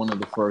he's like one of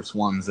the first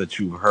ones that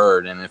you've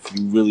heard. And if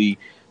you really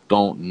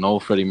don't know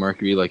Freddie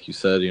Mercury, like you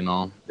said,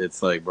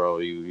 it's like, bro,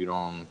 you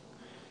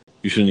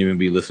shouldn't even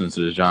be listening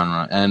to this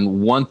genre.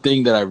 And one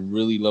thing that I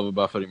really love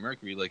about Freddie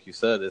Mercury, like you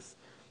said, is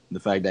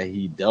the fact that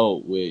he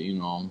dealt with,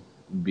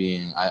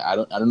 being, I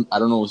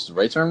don't know what's the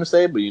right term to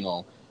say, but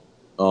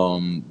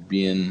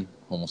being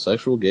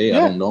homosexual, gay. I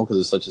don't know, because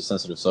it's such a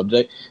sensitive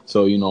subject.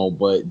 So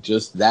but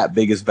just that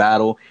biggest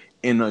battle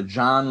in a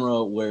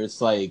genre where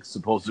it's like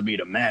supposed to be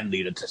the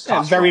manly, the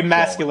testosterone, very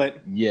masculine.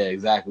 Yeah,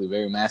 exactly,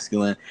 very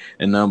masculine,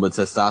 and none but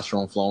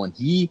testosterone flowing.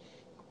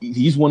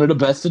 He's one of the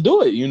best to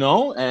do it,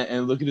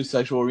 and look at his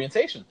sexual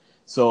orientation.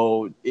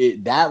 So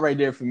that right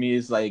there for me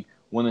is like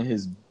one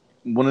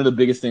of the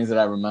biggest things that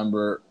I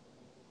remember.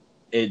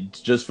 It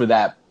just for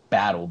that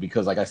battle,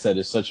 because like I said,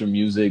 it's such a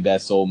music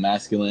that's so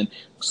masculine,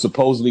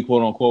 supposedly,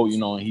 quote unquote,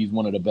 and he's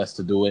one of the best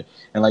to do it.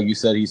 And like you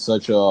said, he's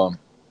such a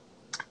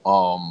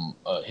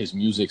his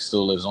music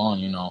still lives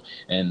on,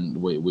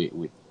 and with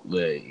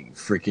like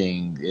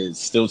freaking, it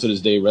still to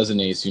this day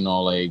resonates,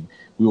 like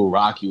We Will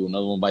Rock You,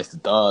 Another One Bites the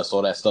Dust,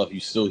 all that stuff. You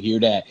still hear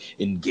that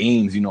in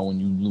games,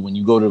 when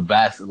you go to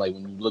basket, like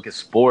when you look at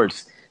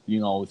sports,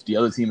 if the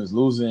other team is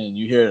losing,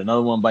 you hear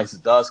Another One Bites the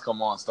Dust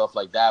come on, stuff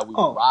like that. We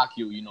Will Rock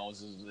You,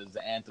 it's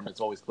the anthem that's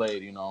always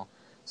played,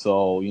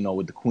 So,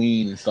 with the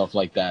Queen and stuff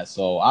like that.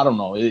 So, I don't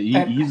know.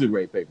 He's a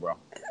great pick, bro.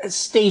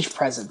 Stage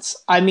presence.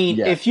 I mean,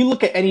 if you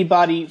look at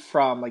anybody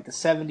from like the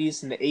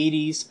 70s and the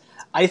 80s,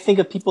 I think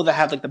of people that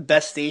have like the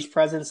best stage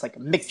presence, like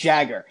Mick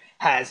Jagger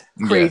has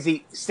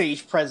crazy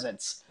stage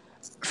presence.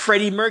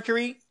 Freddie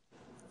Mercury,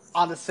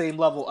 on the same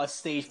level of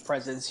stage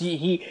presence.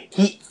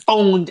 He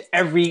owned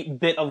every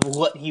bit of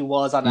what he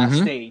was on that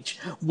stage,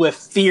 with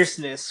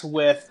fierceness,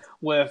 with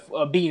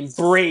being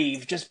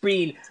brave, just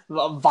being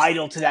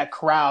vital to that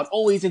crowd,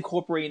 always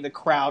incorporating the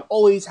crowd,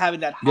 always having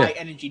that high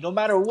energy, no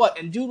matter what.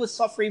 And dude was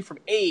suffering from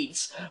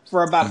AIDS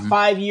for about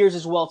 5 years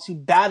as well, too,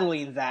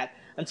 battling that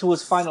until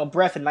his final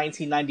breath in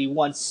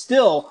 1991,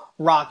 still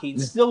rocking,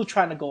 still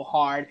trying to go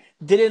hard,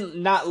 didn't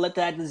not let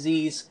that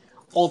disease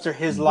alter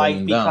his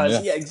life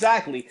because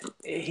exactly,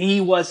 he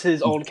was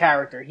his own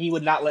character. He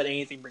would not let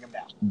anything bring him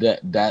down.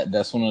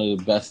 That's one of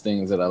the best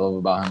things that I love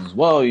about him as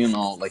well.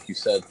 Like you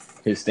said,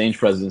 his stage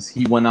presence.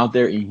 He went out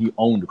there and he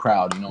owned the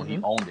crowd. He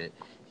owned it.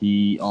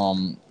 He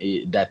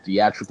that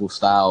theatrical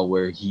style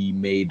where he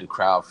made the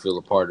crowd feel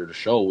a part of the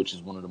show, which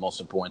is one of the most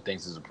important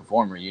things as a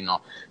performer. You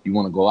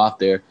want to go out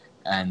there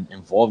and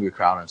involve your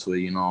crowd into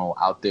it.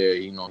 Out there,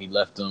 he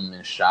left them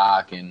in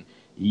shock, and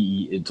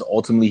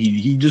ultimately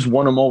he just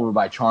won them over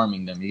by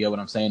charming them. You get what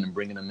I'm saying? And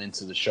bringing them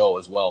into the show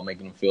as well,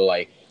 making them feel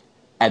like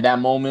at that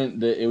moment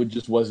that it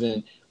just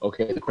wasn't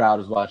okay. The crowd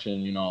is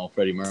watching,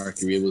 Freddie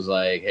Mercury. It was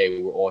like,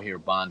 hey, we're all here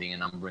bonding,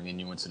 and I'm bringing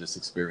you into this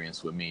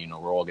experience with me.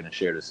 We're all gonna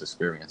share this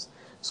experience.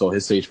 So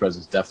his stage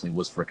presence definitely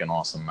was freaking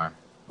awesome, man.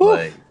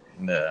 Like,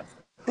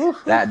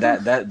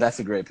 that's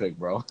a great pick,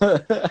 bro.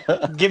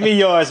 Give me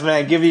yours,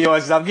 man. Give me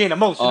yours. I'm getting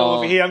emotional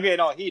over here. I'm getting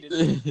all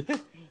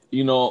heated.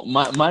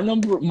 My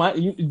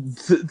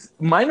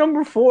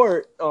number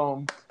 4.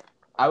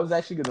 I was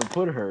actually gonna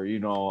put her,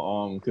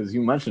 because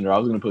you mentioned her. I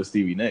was gonna put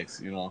Stevie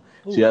Nicks. Ooh,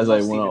 She I has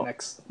love like one Stevie of,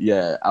 Nicks.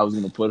 yeah. I was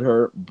gonna put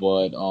her,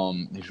 but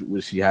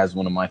she has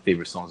one of my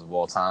favorite songs of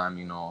all time.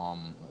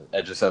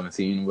 Edge of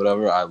 17,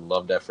 whatever. I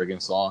love that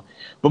freaking song.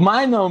 But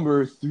my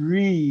number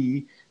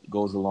three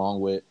goes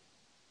along with,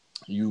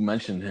 you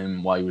mentioned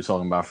him while you were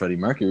talking about Freddie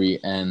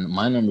Mercury, and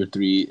my number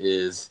three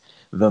is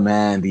the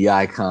man, the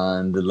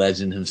icon, the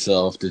legend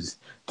himself, the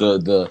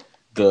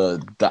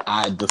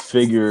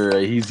figure.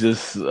 He's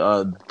just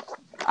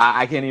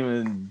I can't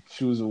even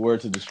choose a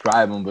word to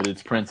describe him, but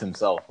it's Prince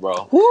himself,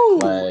 bro. Woo!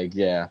 Like,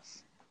 yeah.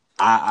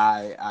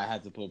 I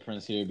had to put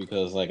Prince here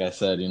because, like I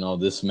said,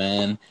 this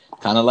man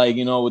kind of like,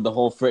 with the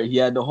whole he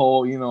had the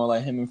whole,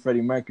 like him and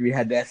Freddie Mercury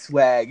had that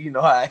swag.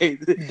 I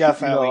hate,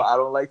 Definitely. I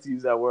don't like to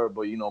use that word,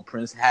 but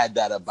Prince had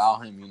that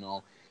about him.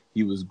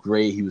 He was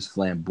great. He was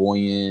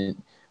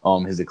flamboyant.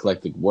 His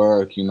eclectic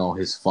work,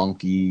 his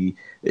funky,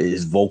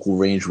 his vocal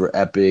range were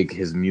epic.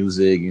 His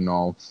music,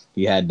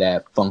 he had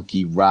that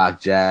funky rock,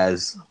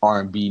 jazz,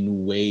 R&B, new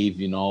wave,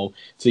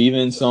 to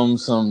even some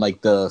like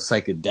the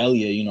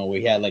psychedelia, where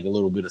he had like a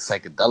little bit of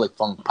psychedelic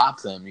funk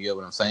pop to him. You get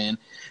what I'm saying?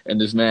 And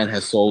this man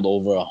has sold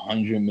over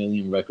 100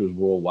 million records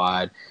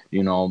worldwide.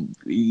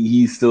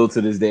 He still to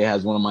this day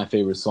has one of my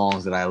favorite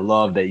songs that I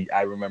love. That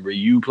I remember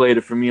you played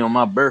it for me on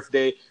my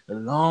birthday a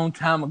long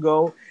time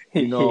ago.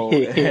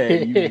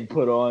 You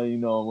put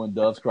on, When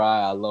Doves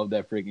Cry. I love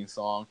that freaking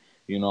song.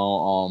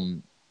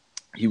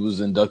 He was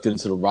inducted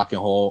into the Rock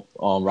and Roll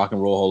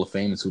Hall of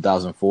Fame in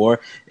 2004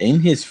 in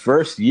his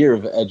first year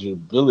of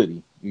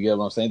eligibility. You get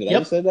what I'm saying? Did I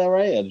just say that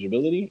right?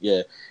 Eligibility?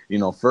 Yeah.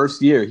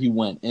 First year he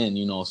went in,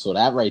 so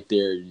that right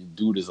there,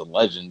 dude is a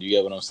legend. You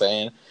get what I'm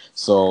saying?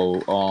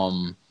 So,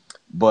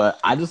 but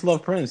I just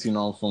love Prince,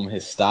 from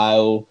his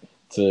style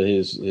to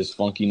his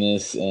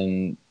funkiness,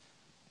 and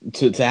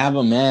to have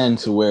a man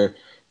to where,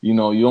 you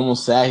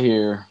almost sat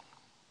here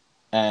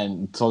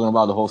and talking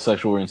about the whole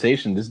sexual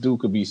orientation. This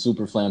dude could be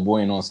super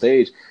flamboyant on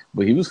stage,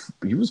 but he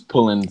was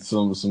pulling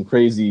some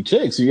crazy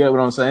chicks. You get what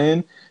I'm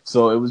saying?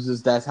 So it was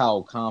just, that's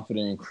how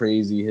confident and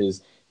crazy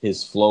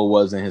his flow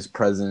was, and his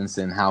presence,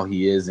 and how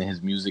he is, and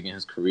his music and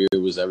his career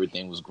was,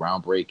 everything was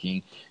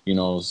groundbreaking.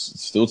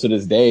 Still to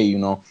this day,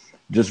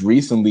 just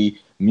recently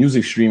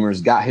music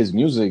streamers got his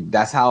music.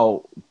 That's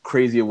how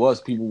crazy it was.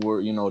 People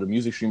were, the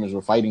music streamers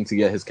were fighting to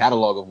get his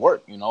catalog of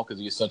work, because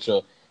he's such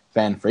a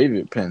fan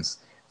favorite, Prince.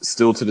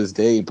 Still to this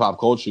day, pop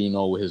culture,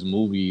 with his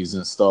movies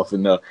and stuff,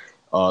 and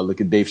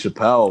look at Dave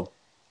Chappelle,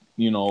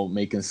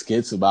 making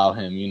skits about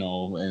him,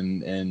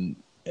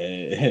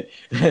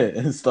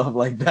 and stuff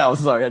like that. I'm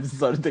sorry, I just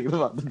started thinking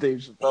about the Dave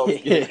Chappelle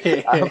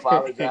skit. I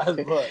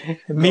apologize, but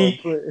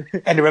me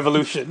and the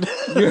revolution.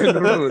 You're in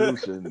the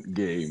revolution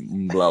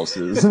game,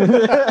 blouses.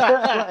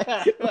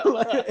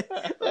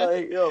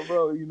 Yo,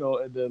 bro,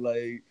 and then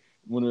like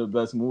one of the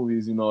best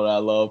movies, that I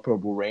love,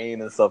 Purple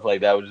Rain and stuff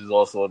like that, which is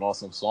also an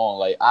awesome song.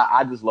 Like,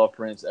 I just love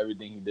Prince,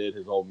 everything he did,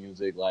 his whole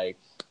music. Like,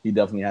 he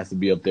definitely has to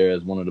be up there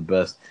as one of the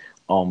best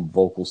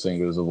vocal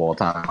singers of all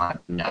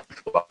time.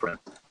 About Prince.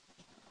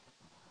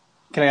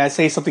 Can I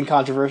say something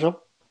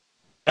controversial?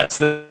 That's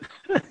it.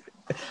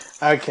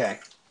 Okay.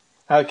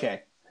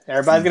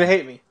 Everybody's gonna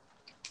hate me.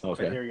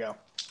 Okay. But here we go.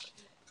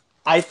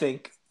 I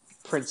think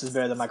Prince is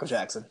better than Michael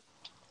Jackson.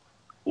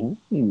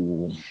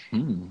 Ooh,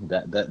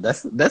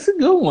 that's a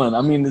good one. I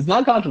mean, it's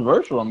not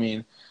controversial. I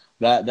mean,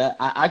 that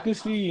I can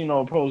see,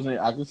 pros and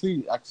I can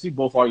see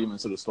both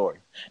arguments of the story.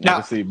 Now,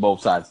 I can see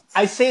both sides.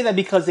 I say that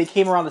because they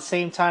came around the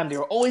same time. They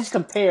were always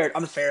compared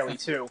unfairly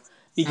too,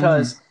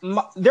 because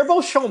they're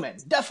both showmen,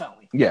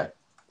 definitely. Yeah.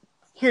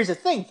 Here's the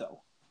thing, though.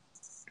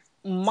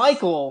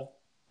 Michael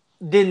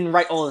didn't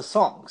write all his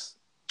songs.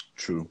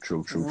 True.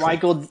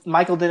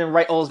 Michael didn't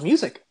write all his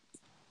music.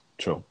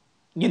 True.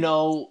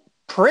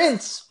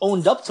 Prince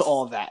owned up to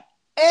all of that.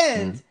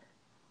 And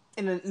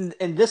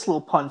in this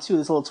little pun, too,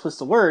 this little twist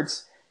of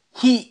words,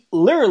 he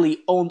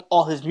literally owned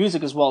all his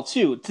music as well,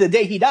 too, to the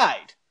day he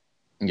died.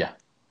 Yeah.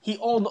 He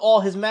owned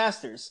all his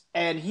masters.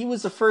 And he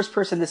was the first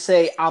person to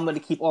say, I'm going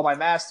to keep all my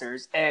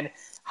masters. And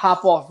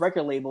hop off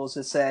record labels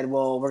and said,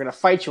 well, we're going to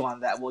fight you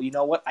on that. Well, you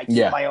know what? I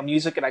keep my own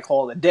music and I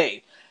call it a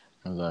day.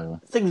 Exactly.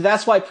 I think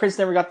that's why Prince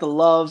never got the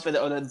love or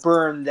the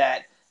burn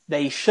that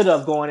they should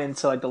have going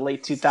into like the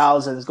late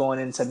 2000s, going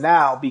into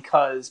now,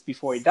 because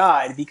before he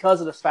died,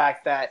 because of the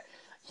fact that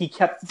he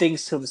kept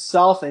things to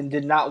himself and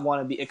did not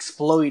want to be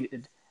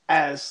exploited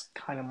as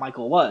kind of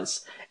Michael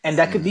was. And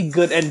that could be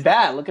good and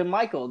bad. Look at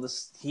Michael.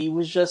 He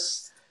was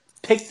just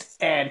picked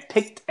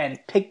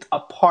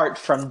apart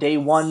from day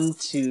one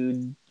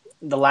to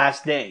the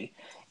last day.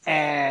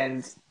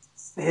 And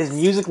his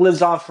music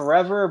lives on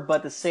forever,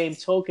 but the same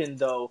token,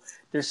 though,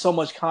 there's so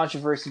much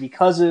controversy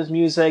because of his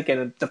music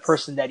and the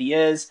person that he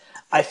is.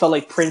 I felt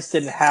like Prince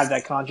didn't have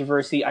that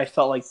controversy. I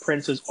felt like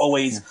Prince was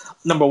always,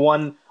 number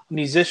one, a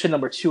musician,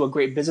 number two, a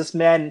great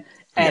businessman,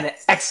 and an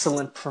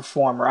excellent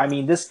performer. I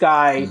mean, this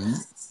guy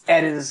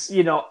at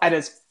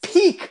his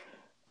peak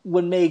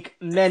would make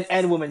men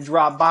and women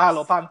drop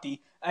Bahalo Panty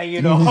And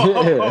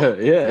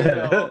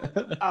Yeah.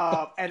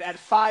 and at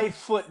 5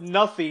 foot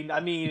nothing, I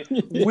mean,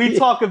 we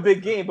talk a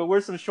big game, but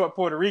we're some short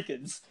Puerto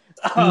Ricans.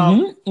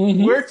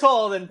 We're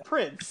taller than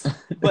Prince,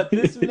 but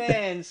this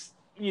man's,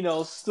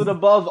 stood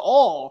above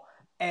all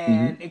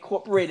and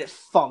incorporated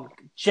funk,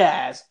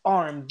 jazz,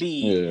 R&B,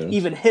 Yeah.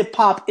 even hip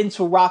hop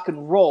into rock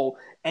and roll,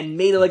 and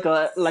made it like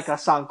a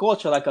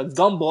sancocho, like a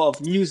gumbo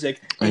of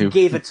music, and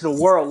gave it to the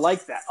world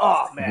like that.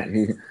 Oh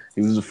man.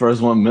 He was the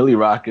first one Millie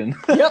rocking.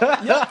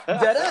 Yep.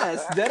 Dead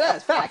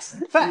ass. Facts.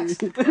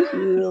 He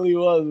really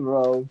was,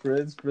 bro.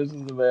 Prince was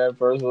the man,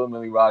 first one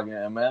Millie rocking.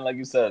 And man, like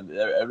you said,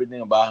 everything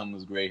about him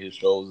was great. His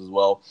shows as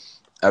well.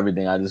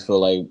 Everything. I just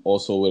feel like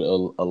also with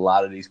a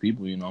lot of these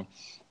people,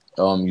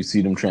 you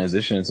see them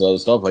transition into other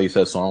stuff. Like you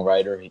said,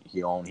 songwriter.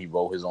 He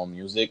wrote his own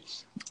music.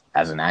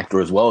 As an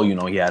actor as well,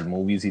 he had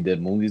movies. He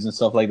did movies and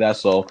stuff like that.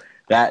 So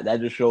that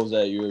just shows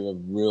that you're a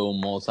real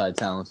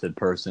multi-talented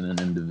person and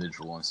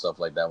individual and stuff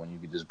like that when you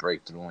could just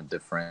break through in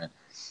different,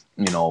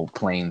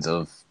 planes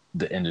of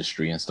the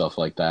industry and stuff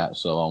like that.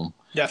 So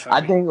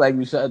Definitely. I think, like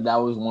you said, that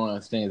was one of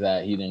the things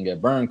that he didn't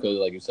get burned because,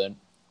 like you said,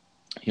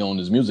 he owned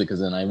his music.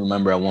 Because then I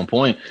remember at one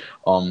point,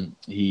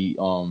 he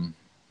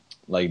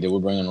like they were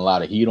bringing a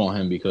lot of heat on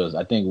him because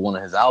I think one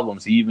of his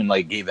albums he even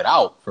like gave it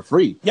out for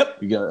free.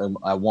 Yep.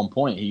 At one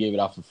point he gave it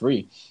out for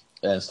free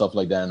and stuff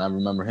like that. And I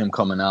remember him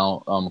coming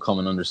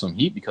under some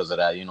heat because of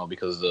that,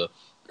 because the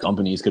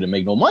companies couldn't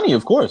make no money,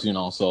 of course,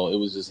 So it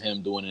was just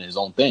him doing his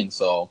own thing.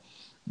 So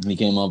he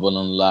came up with a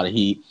lot of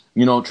heat,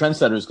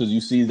 trendsetters, because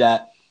you see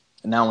that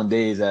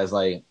nowadays as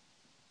like,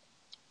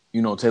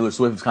 Taylor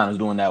Swift is kind of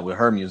doing that with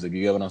her music.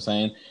 You get what I'm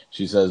saying?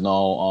 She says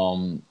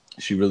no.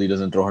 She really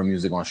doesn't throw her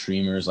music on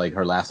streamers. Like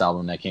her last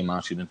album that came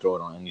out, she didn't throw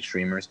it on any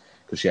streamers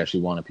because she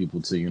actually wanted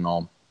people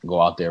to, go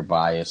out there,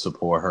 buy it,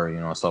 support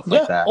her, stuff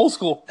like that. Old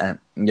school. And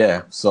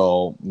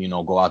so,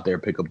 go out there,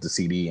 pick up the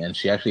CD. And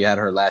she actually had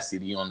her last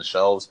CD on the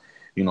shelves,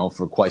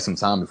 for quite some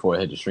time before it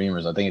hit the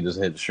streamers. I think it just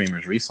hit the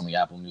streamers recently,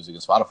 Apple Music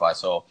and Spotify.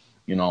 So,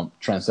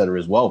 trendsetter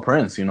as well,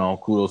 Prince,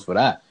 kudos for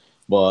that.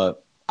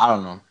 But I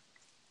don't know.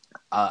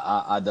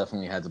 I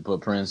definitely had to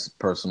put Prince,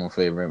 personal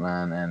favorite,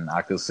 man, and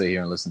I could sit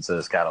here and listen to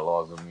his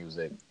catalog of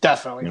music.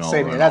 Definitely.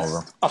 Same here.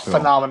 That's a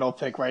phenomenal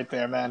pick right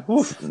there, man.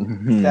 Oof.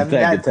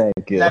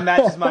 Thank you. That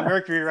matches my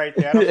Mercury right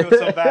there. I don't feel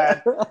so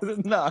bad.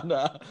 Nah,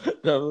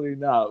 definitely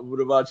not. What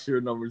about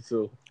your number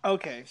 2?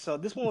 Okay, so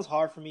this one was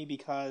hard for me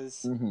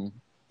because in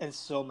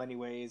so many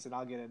ways, and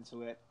I'll get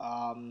into it.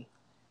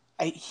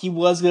 He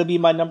was going to be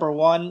my number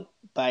 1,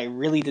 but I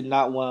really did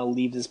not want to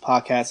leave this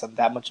podcast on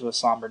that much of a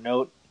somber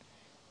note.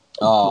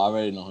 Oh, I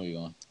already know who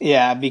you're going.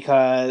 Yeah,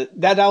 because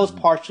that was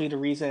partially the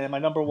reason. And my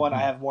number 1, I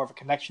have more of a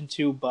connection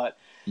to, but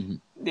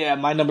yeah,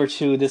 my number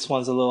 2, this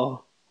one's a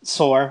little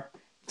sore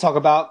to talk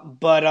about.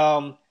 But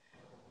I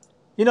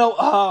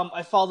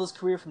followed his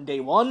career from day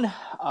one,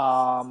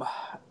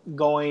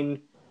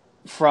 going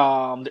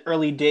from the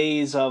early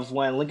days of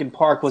when Linkin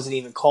Park wasn't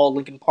even called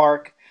Linkin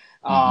Park,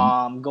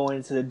 going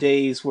into the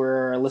days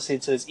where listening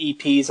to his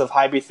EPs of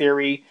Hybrid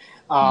Theory,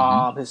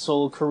 his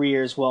solo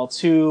career as well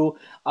too,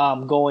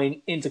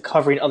 going into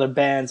covering other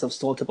bands of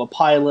Stone Temple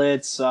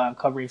Pilots,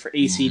 covering for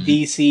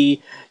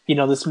AC/DC.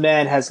 This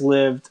man has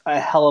lived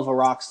a hell of a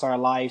rock star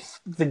life,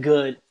 the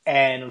good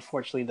and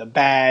unfortunately the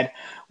bad,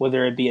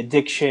 whether it be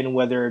addiction,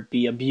 whether it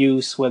be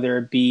abuse, whether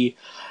it be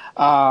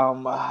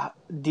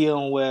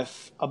dealing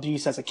with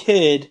abuse as a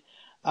kid,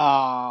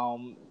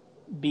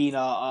 being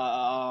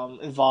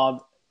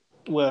involved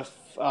with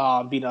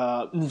being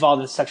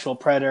involved in sexual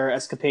predator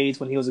escapades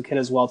when he was a kid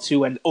as well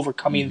too, and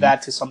overcoming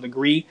that to some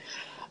degree.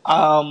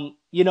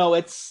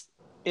 It's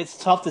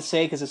tough to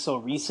say because it's so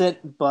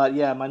recent, but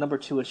yeah, my number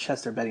 2 is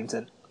Chester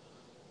Bennington.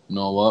 You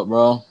know what,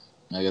 bro?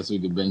 I guess we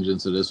could binge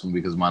into this one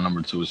because my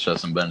number 2 is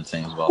Chester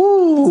Bennington as well.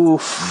 Ooh.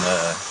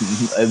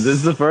 This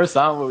is the first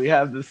time where we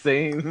have the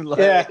same.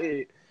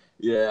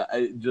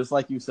 Just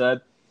like you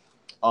said.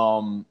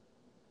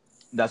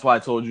 That's why I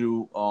told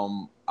you.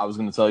 I was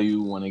gonna tell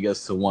you when it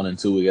gets to 1 and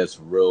 2, it gets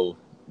real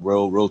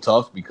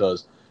tough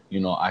because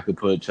I could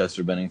put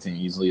Chester Bennington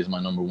easily as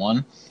my number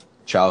 1.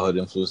 Childhood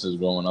influences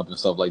growing up and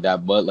stuff like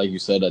that. But like you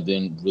said, I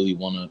didn't really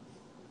want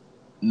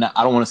to.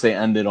 I don't want to say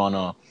end it on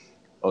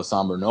a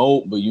somber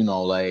note, but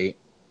like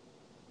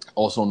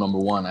also number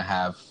 1, I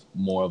have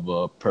more of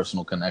a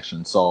personal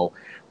connection. So,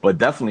 but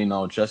definitely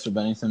no, Chester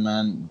Bennington,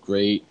 man,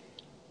 great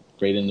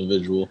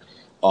individual.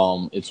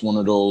 It's one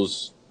of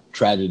those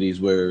tragedies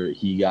where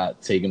he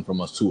got taken from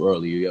us too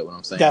early. You get what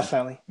I'm saying?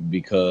 Definitely.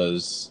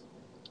 Because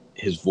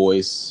his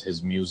voice,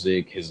 his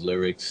music, his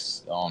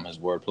lyrics, his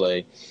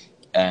wordplay,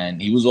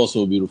 and he was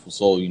also a beautiful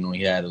soul.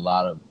 He had a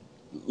lot of,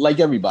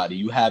 like everybody,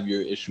 you have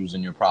your issues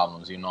and your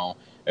problems.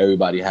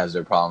 Everybody has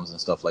their problems and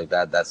stuff like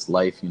that. That's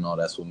life.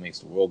 That's what makes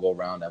the world go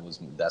round.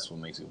 That's what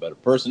makes you a better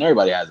person.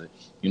 Everybody has it.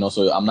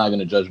 So I'm not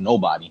gonna judge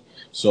nobody.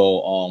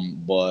 So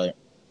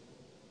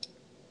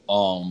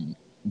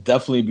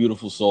definitely a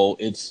beautiful soul.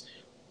 I'm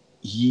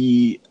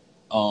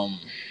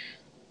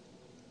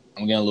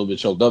getting a little bit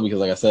choked up because,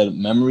 like I said,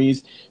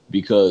 memories.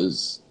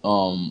 Because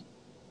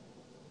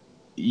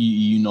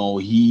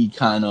he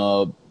kind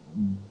of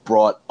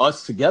brought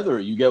us together.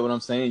 You get what I'm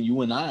saying?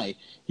 You and I,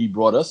 he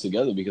brought us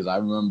together because I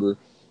remember,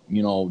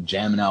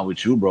 jamming out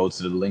with you, bro,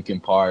 to the Linkin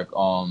Park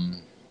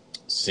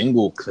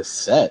single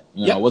cassette.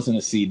 Yep. It wasn't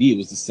a CD; it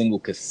was the single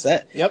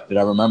cassette. Yep. That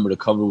I remember the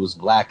cover was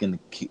black and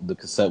the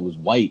cassette was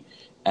white,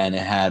 and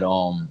it had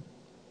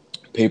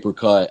Paper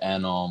Cut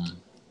and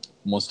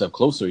One Step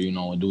Closer.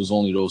 And there was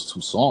only those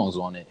two songs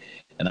on it.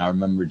 And I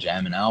remember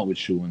jamming out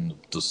with you, and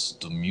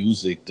the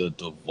music,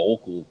 the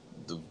vocal,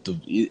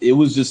 it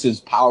was just his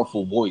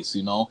powerful voice.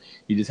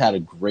 He just had a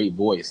great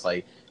voice.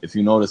 Like, if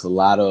you notice, a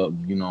lot of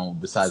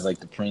besides like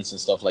the Prince and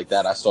stuff like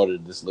that, I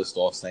started this list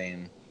off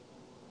saying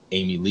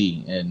Amy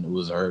Lee, and it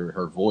was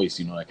her voice,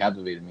 that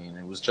captivated me, and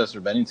it was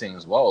Chester Bennington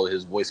as well.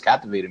 His voice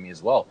captivated me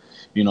as well,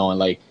 and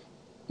like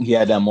he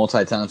had that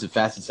multi-talented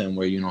facet to him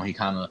where he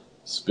kind of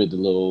spit the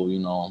little,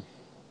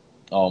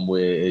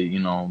 where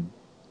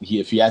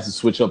if he had to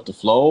switch up the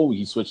flow,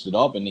 he switched it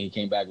up, and then he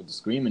came back with the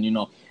scream, and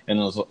and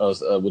it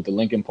was with the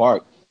Linkin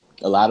Park,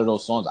 a lot of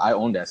those songs, I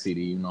owned that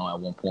CD, at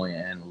one point,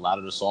 and a lot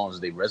of the songs,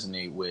 they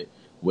resonate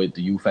with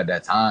the youth at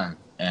that time,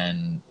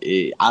 and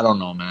I don't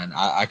know, man,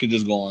 I could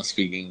just go on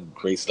speaking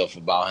great stuff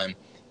about him,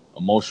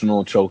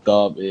 emotional, choked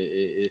up,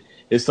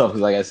 it's tough, because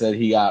like I said,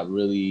 he got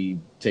really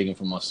taken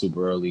from us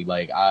super early.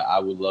 Like, I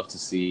would love to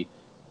see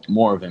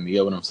more of him, you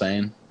get what I'm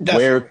saying?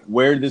 Definitely.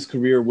 Where this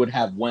career would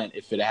have went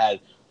if it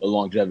had a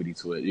longevity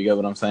to it. You get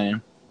what I'm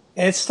saying?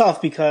 And it's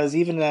tough because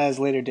even in his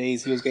later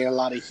days, he was getting a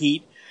lot of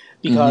heat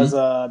because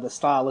the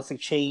stylistic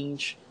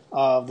change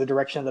of the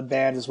direction of the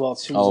band as well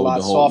too was a lot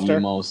the whole softer.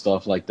 emo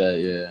stuff like that,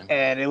 yeah.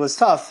 And it was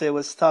tough. It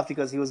was tough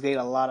because he was getting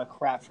a lot of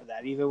crap for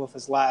that. Even with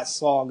his last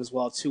song as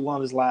well too, one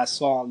of his last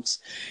songs,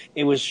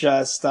 it was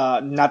just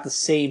not the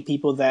same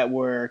people that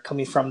were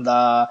coming from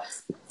the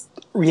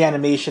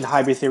Reanimation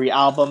Hybrid Theory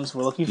albums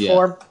we're looking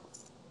for.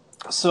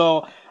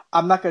 So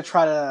I'm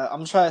trying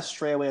to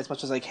stray away as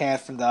much as I can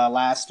from the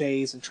last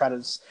days and try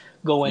to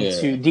go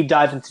into deep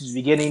dive into the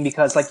beginning,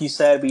 because like you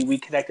said, we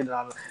connected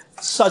on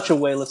such a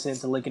way listening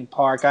to Linkin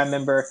Park. I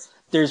remember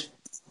there's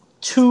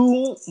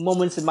two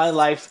moments in my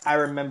life I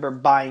remember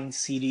buying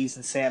CDs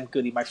and Sam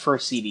Goody, my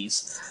first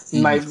CDs.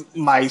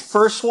 My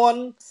first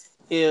one,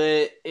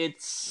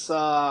 it's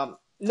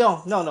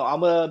no, I'm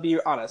gonna be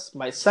honest.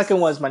 My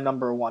second one is my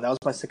number one. That was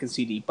my second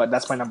CD, but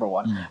that's my number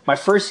one. My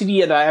first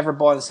CD that I ever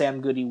bought in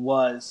Sam Goody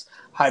was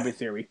Hybrid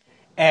Theory,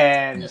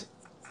 and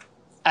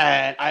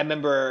I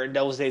remember in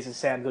those days in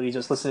Sam Goody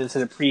just listening to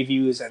the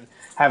previews and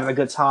having a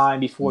good time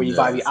before you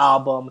buy the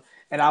album,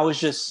 and I was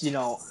just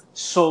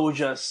so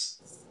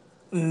just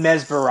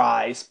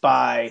mesmerized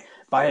by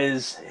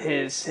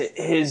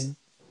his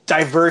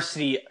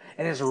diversity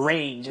and his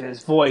range and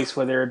his voice,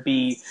 whether it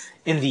be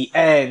In the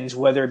End,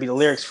 whether it be the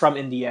lyrics from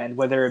In the End,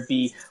 whether it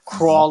be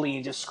crawling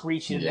and just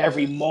screeching in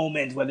every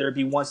moment, whether it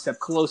be One Step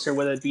Closer,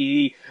 whether it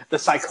be the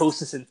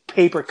Psychosis and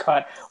Paper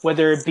Cut,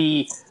 whether it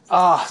be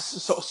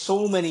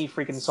so many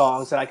freaking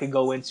songs that I could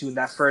go into in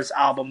that first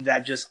album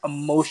that just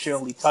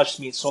emotionally touched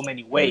me in so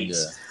many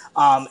ways.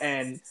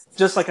 And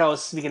just like I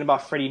was speaking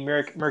about Freddie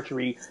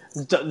Mercury,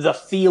 the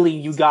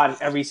feeling you got in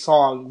every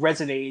song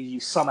resonated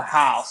you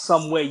somehow,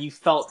 some way. You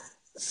felt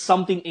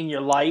something in your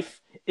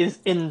life is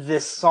in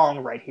this song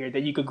right here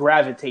that you could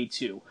gravitate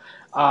to.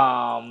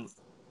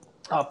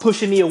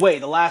 Pushing Me Away,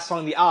 the last song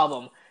of the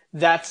album,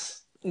 that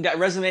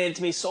resonated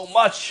to me so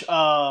much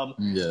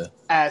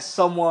as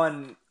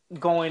someone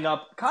going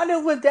up kind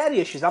of with daddy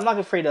issues. I'm not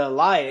afraid to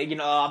lie.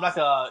 I'm not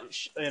gonna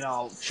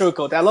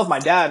sugarcoat that. I love my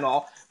dad and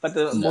all, but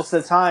most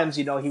of the times,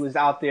 he was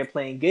out there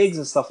playing gigs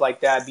and stuff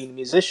like that, being a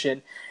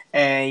musician.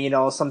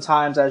 And,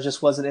 sometimes I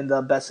just wasn't in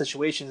the best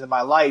situations in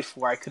my life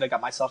where I could have got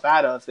myself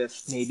out of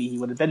if maybe he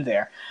would have been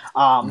there.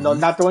 No,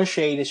 not throwing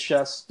shade. It's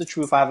just the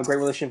truth. I have a great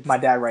relationship with my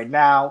dad right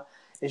now.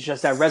 It's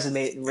just that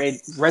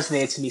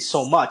resonated to me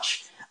so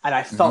much. And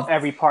I felt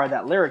every part of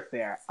that lyric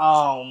there.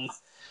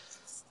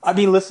 I've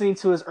been listening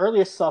to his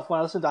earlier stuff. When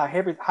I listened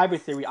to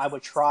Hybrid Theory, I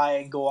would try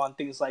and go on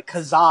things like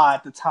Kazaa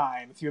at the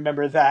time, if you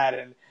remember that,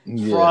 and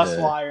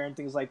Frostwire and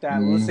things like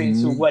that. Listening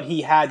to what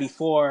he had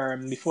before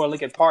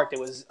Linkin Park, there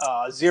was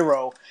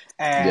Zero,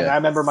 and I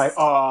remember my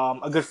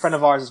a good friend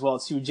of ours as well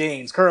too,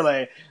 James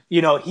Curley.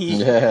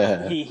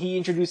 He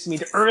introduced me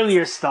to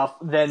earlier stuff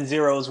than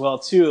Zero as well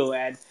too,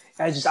 and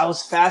I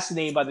was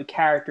fascinated by the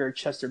character of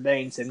Chester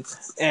Bennington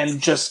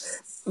and just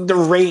the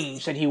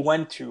range that he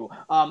went through.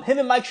 Him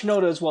and Mike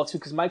Shinoda as well too,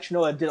 because Mike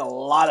Shinoda did a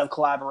lot of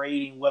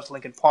collaborating with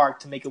Linkin Park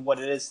to make it what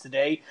it is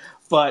today.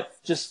 But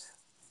just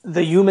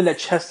the human that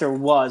Chester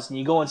was, and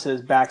you go into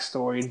his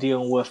backstory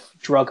dealing with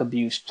drug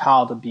abuse,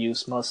 child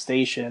abuse,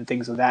 molestation, and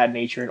things of that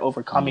nature, and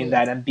overcoming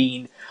that and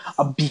being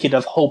a beacon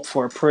of hope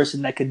for a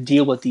person that could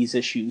deal with these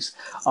issues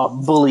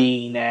of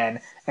bullying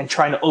and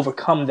trying to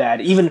overcome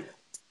that. Even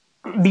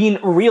being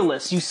a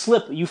realist, you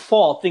slip, you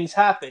fall, things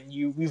happen,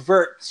 you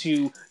revert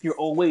to your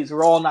old ways.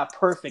 We're all not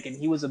perfect, and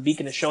he was a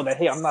beacon to show that,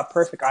 hey, I'm not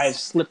perfect. I have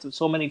slipped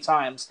so many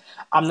times.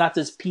 I'm not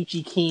this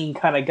peachy keen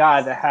kind of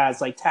guy that has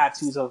like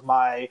tattoos of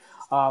my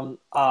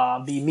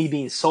me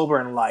being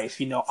sober in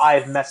life.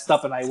 I've messed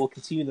up and I will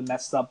continue to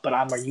mess up, but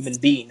I'm a human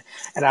being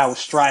and I will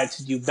strive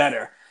to do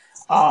better.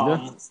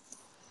 Um,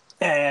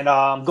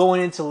 And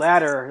going into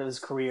latter his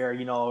career,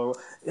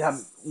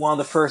 one of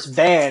the first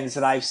bands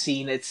that I've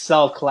seen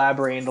itself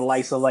collaborating the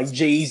likes of like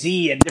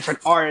Jay-Z and different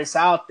artists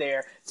out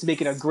there to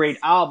making a great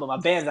album. A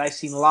band that I've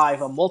seen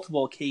live on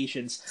multiple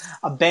occasions.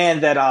 A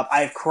band that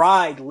I've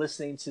cried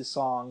listening to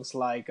songs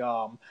like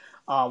In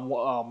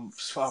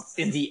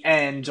the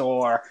End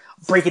or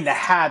Breaking the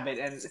Habit,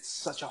 and it's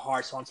such a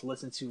hard song to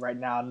listen to right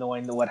now,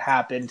 knowing what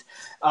happened.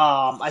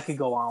 I could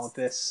go on with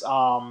this.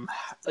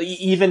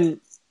 Even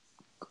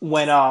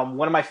when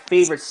one of my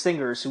favorite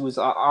singers, who was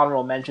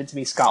honorable mention to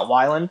me, Scott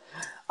Weiland,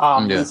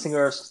 lead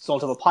singer of Stone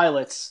Temple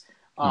Pilots,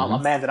 a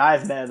man that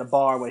I've met at a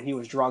bar when he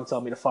was drunk,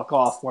 telling me to fuck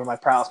off. One of my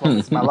proudest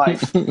moments in my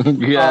life.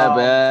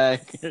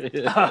 Back.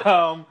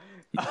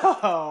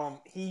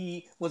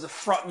 He was a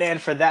front man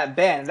for that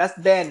band, and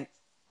that band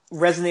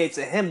resonated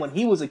to him when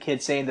he was a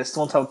kid, saying that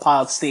Stone Temple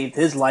Pilots saved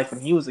his life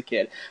when he was a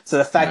kid. So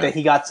the fact that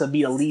he got to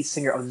be a lead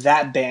singer of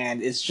that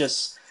band is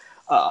just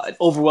an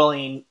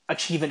overwhelming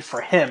achievement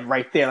for him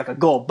right there, like a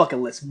goal bucket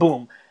list.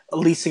 Boom, a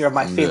lead singer of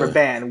my favorite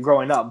band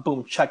growing up.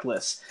 Boom,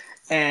 checklist.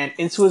 And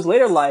into his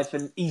later life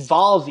and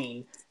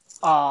evolving,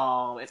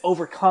 and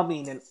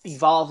overcoming and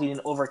evolving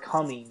and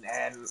overcoming.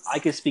 And I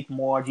can speak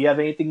more. Do you have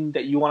anything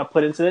that you want to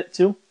put into it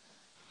too?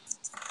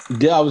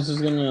 Yeah, I was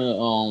just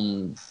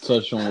gonna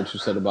touch on what you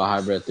said about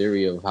Hybrid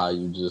Theory, of how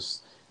you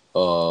just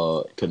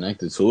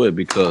connected to it,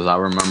 because I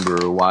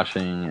remember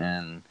watching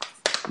and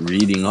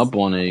reading up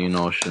on it.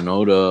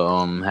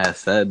 Shinoda had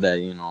said that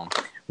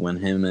when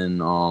him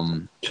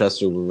and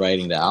Chester were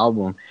writing the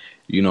album,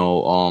 it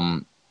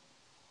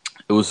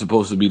was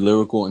supposed to be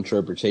lyrical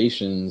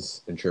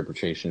interpretations. You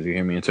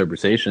hear me?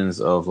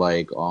 Interpretations of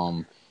like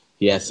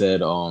he had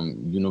said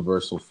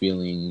universal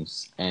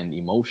feelings and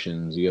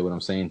emotions. You get what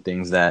I'm saying?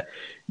 Things that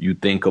you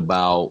think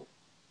about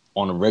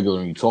on a regular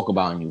and you talk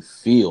about and you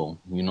feel.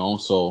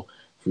 So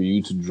for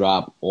you to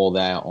drop all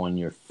that on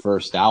your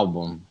first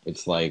album,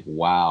 it's like,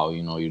 wow,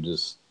 you're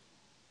just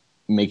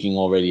making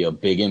already a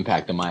big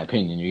impact, in my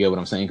opinion. You get what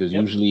I'm saying? Because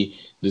usually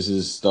this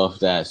is stuff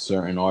that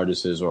certain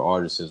artists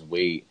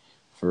wait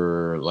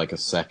for like a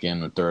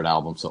second or third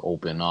album to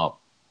open up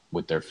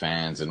with their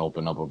fans and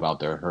open up about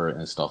their hurt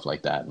and stuff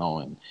like that. No,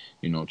 and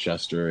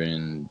Chester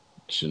and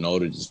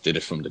Shinoda just did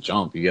it from the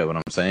jump. You get what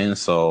I'm saying?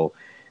 So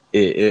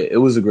it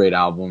was a great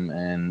album,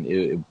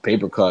 and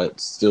Paper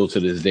Cut still to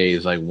this day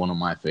is like one of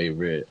my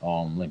favorite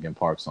Linkin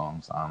Park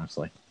songs,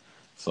 honestly.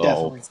 So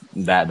definitely.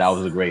 that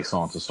was a great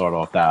song to start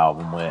off that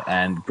album with,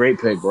 and great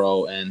pick,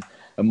 bro. And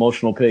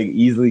Emotional Pig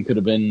easily could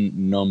have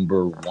been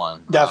number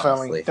one.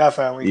 Definitely.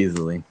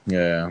 Easily,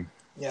 yeah.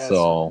 Yes.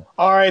 So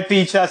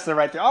R.I.P. Chester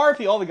right there.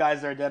 R.I.P. all the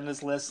guys that are dead in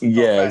this list.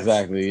 Yeah,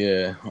 exactly.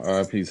 Yeah,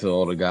 R.I.P. to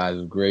all the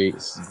guys.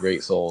 Great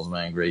souls,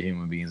 man. Great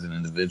human beings and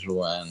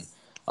individual, and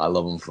I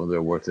love them for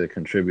their work that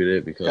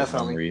contributed, because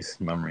definitely.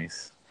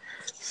 memories.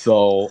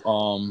 So,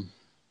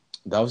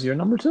 that was your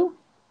number 2?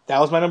 That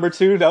was my number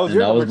 2. That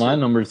was my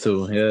number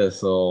 2. Yeah.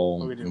 So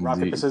what we do? Rock,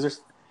 paper, scissors.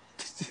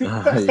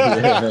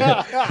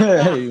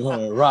 Yeah. You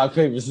want rock,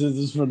 paper,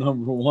 scissors for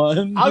number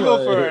 1? I'll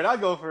go for it.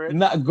 Go for it. I'm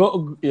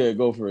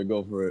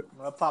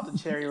gonna pop the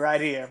cherry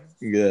right here.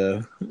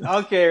 Yeah.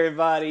 Okay,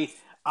 everybody.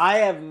 I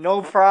have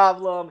no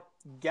problem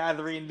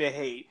gathering the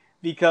hate,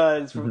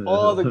 because from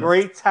all the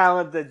great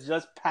talent that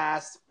just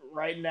passed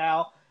right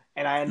now,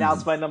 and I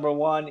announced my number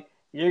 1,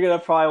 you're gonna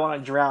probably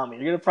want to drown me.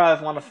 You're gonna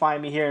probably want to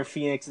find me here in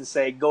Phoenix and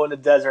say, go in the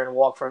desert and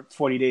walk for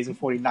 40 days and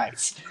 40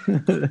 nights.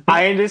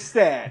 I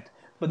understand.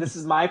 But this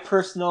is my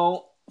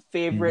personal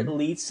favorite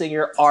lead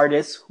singer,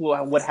 artist, who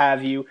what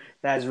have you,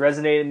 that has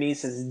resonated with me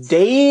since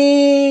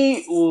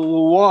day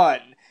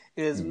one.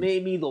 It has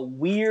made me the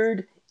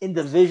weird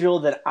individual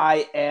that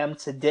I am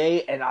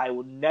today, and I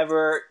will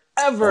never,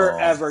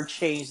 ever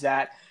change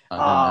that.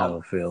 I have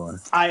a feeling.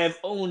 I have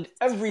owned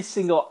every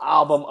single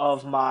album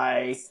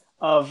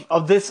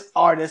of this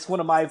artist,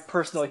 one of my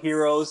personal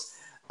heroes.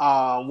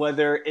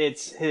 Whether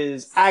it's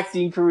his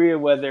acting career,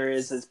 whether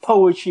it's his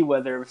poetry,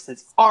 whether it's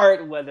his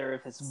art, whether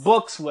it's his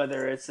books,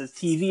 whether it's his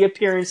TV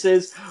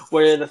appearances,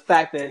 whether the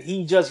fact that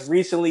he just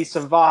recently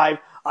survived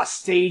a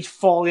stage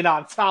falling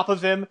on top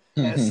of him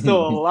and is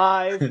still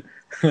alive.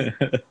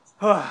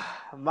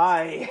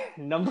 My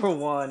number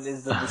 1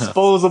 is the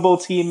disposable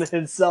team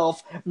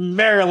himself,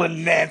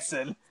 Marilyn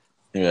Manson.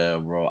 Yeah,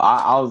 bro.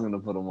 I was gonna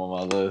put him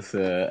on my list.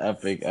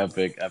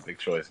 Epic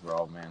choice,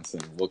 bro. Manson.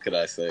 What could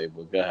I say?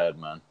 But go ahead,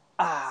 man.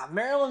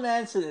 Marilyn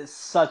Manson is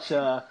such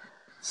a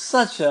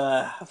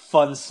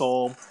fun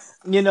soul.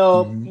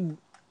 One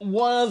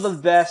of the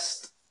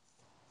best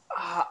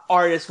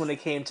artists when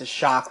it came to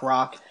shock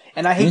rock.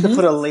 And I hate to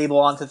put a label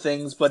onto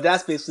things, but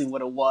that's basically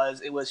what it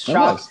was. It was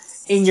shock,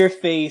 in your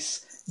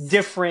face,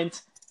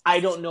 different. I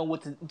don't know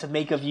what to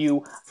make of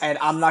you, and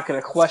I'm not going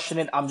to question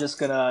it. I'm just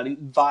going to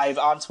vibe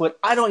onto it.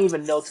 I don't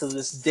even know to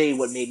this day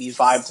what made me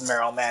vibe to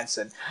Marilyn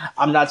Manson.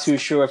 I'm not too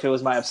sure if it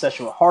was my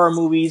obsession with horror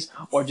movies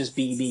or just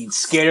being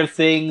scared of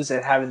things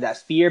and having that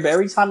fear. But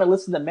every time I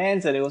listened to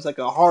Manson, it was like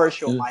a horror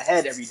show in my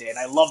head every day, and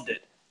I loved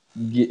it.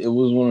 it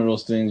was one of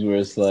those things where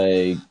it's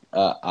like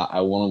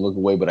I want to look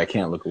away, but I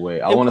can't look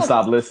away. I It want to was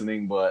stop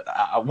listening, but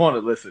I want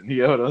to listen.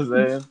 You know what I'm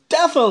saying?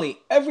 definitely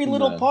every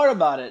little Man. part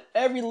about it,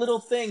 every little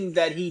thing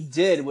that he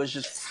did was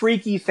just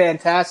freaky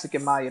fantastic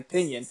in my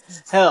opinion.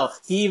 Hell,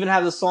 he even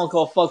has a song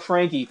called "Fuck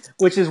Frankie,"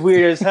 which is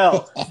weird as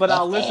hell, but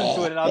I'll listen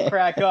to it and I'll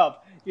crack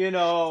up.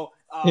 Yeah.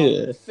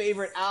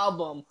 Favorite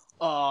album,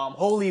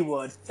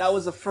 Hollywood. That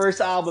was the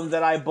first album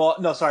that I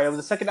bought. No, sorry, it was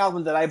the second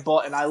album that I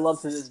bought, and I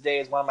love to this day.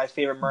 Is one of my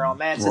favorite Marilyn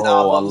Manson Bro,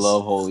 I albums.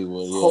 love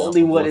Hollywood. Yeah, I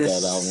Hollywood bought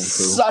is that album too.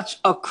 such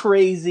a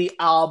crazy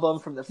album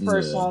from the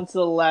first Yeah. song to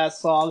the last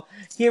song.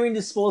 Hearing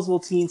Disposable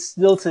Teen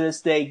still to this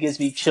day gives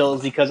me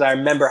chills because I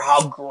remember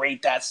how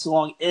great that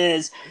song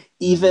is.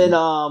 Even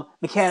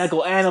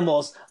Mechanical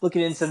Animals,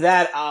 looking into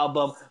that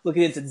album,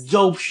 looking into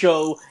Dope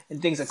Show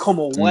and things like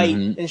Como White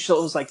Mm-hmm. and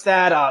shows like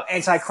that,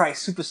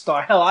 Antichrist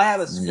Superstar. Hell, I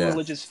have a super Yeah.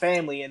 religious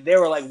family and they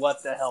were like,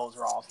 what the hell is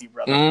wrong with you,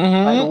 brother?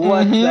 Mm-hmm, Like,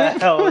 what the mm-hmm.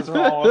 hell is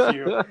wrong with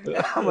you?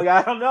 And I'm like,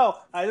 I don't know.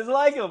 I just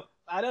like him.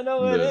 I don't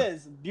know what Yeah. it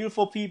is.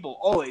 Beautiful people,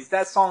 always.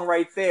 That song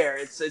right there.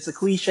 It's a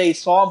cliche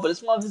song, but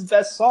it's one of his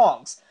best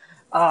songs.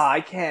 I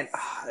can't.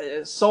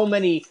 So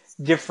many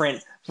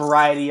different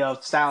variety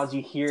of sounds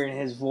you hear in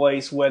his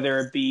voice, whether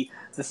it be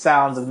the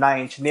sounds of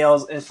Nine Inch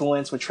Nails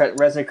influence with Trent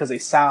Reznor because they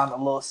sound a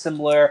little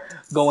similar,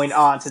 going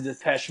on to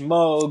Depeche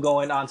Mode,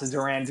 going on to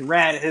Duran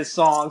Duran in his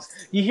songs.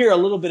 You hear a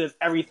little bit of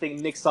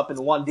everything mixed up in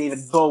one. David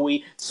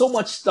Bowie, so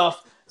much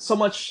stuff, so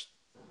much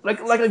like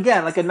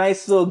again, like a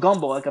nice little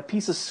gumbo, like a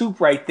piece of soup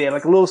right there,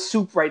 like a little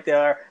soup right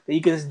there that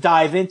you can just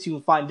dive into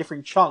and find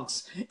different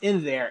chunks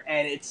in there,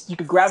 and you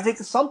can gravitate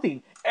to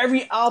something.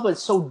 Every album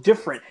is so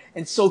different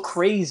and so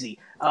crazy.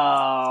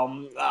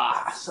 One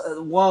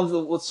of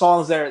the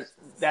songs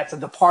that's a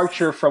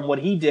departure from what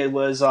he did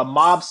was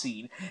Mob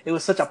Scene. It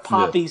was such a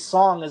poppy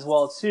song as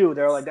well too.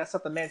 They're like, that's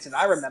not the Manson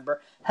I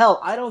remember. Hell,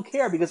 I don't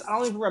care because I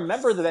don't even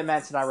remember the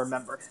Manson I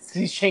remember because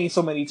he's changed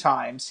so many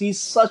times.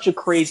 He's such a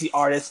crazy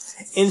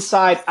artist,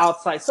 inside,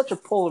 outside, such a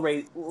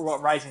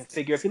polarizing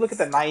figure. If you look at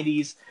the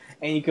 90s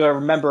and you can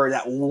remember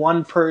that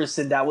one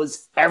person that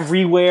was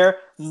everywhere,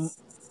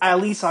 at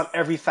least on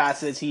every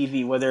facet of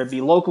TV, whether it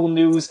be local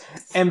news,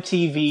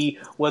 MTV,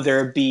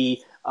 whether it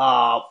be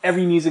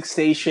every music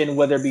station,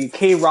 whether it be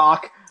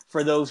K-Rock,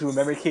 for those who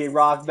remember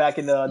K-Rock back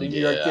in the New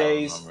York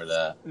days. I remember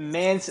that.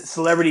 Manson,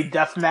 Celebrity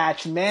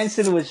Deathmatch.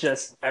 Manson was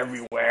just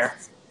everywhere.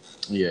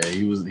 Yeah,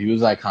 he was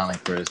iconic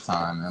for his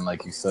time, and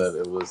like you said,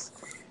 it was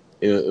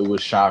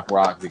shock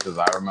rock because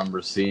I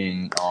remember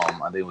seeing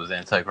I think it was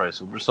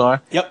Antichrist Superstar.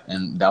 Yep.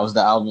 And that was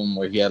the album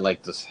where he had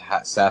like this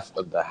half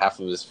of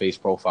his face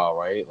profile,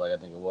 right? Like I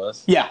think it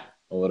was. Yeah.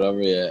 Or whatever.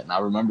 Yeah. And I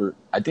remember,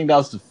 I think that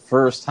was the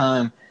first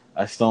time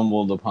I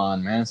stumbled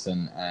upon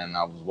Manson, and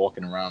I was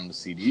walking around the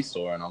CD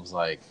store, and I was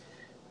like,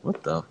 who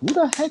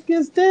the heck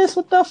is this?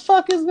 What the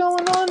fuck is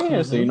going on here?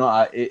 Mm-hmm. So, you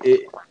know,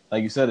 it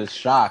like you said, it's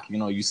shock. You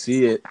know, you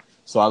see it.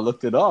 So I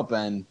looked it up,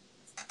 and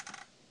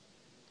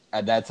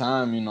at that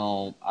time, you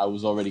know, I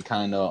was already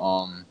kind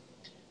of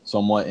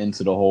somewhat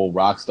into the whole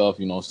rock stuff.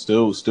 You know,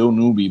 still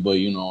newbie, but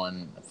you know,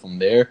 and from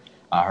there,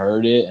 I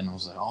heard it, and I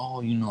was like, oh,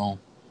 you know,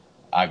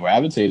 I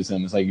gravitated to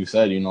him. It's like you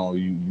said, you know,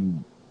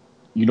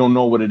 you don't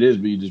know what it is,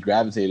 but you just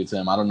gravitated to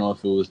him. I don't know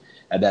if it was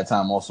at that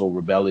time also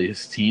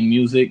rebellious teen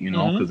music, you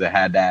know, because it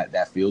had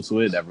that feel to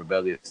it, that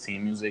rebellious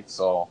teen music.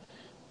 So,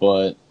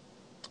 but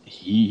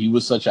he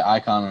was such an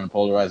icon and a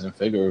polarizing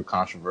figure,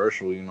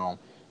 controversial, you know,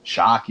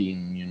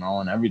 shocking, you know,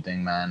 and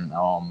everything, man.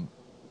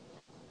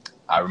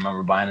 I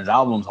remember buying his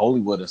albums,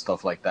 Hollywood and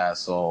stuff like that.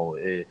 So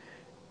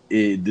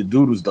the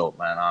dude was dope,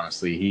 man.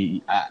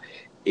 Honestly,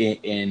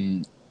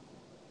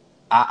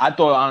 I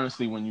thought,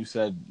 honestly, when you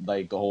said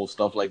like the whole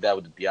stuff like that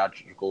with the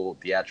theatrical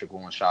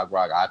and shock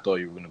rock, I thought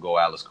you were gonna go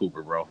Alice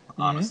Cooper, bro.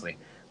 Honestly,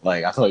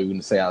 like I thought you were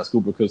gonna say Alice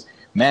Cooper because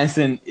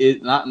Manson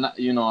is not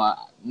you know,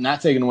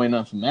 not taking away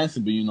nothing from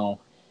Manson, but you know,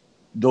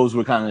 those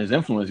were kind of his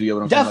influence. You get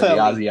what I'm saying?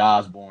 Like the Ozzy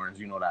Osbournes,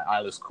 you know, the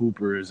Alice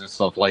Coopers and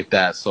stuff like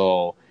that.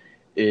 So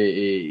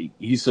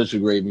he's such a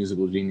great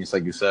musical genius,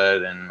 like you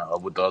said, and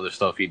with the other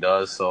stuff he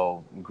does.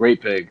 So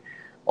great pick.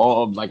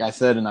 All like I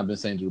said, and I've been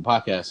saying through the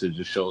podcast, it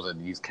just shows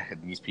that these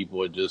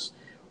people are just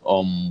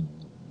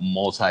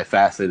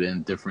multifaceted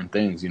in different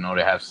things. You know,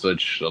 they have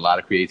such a lot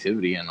of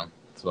creativity in them.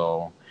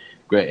 So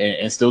great,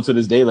 and still to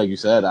this day, like you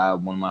said,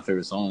 one of my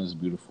favorite songs is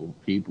 "Beautiful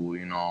People."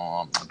 You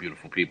know,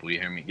 "Beautiful People."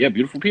 You hear me? Yeah,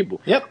 "Beautiful People."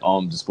 Yep.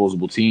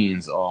 "Disposable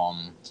Teens."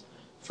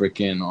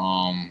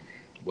 Freaking.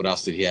 What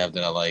else did he have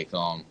that I like?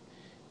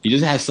 He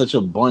just has such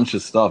a bunch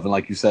of stuff, and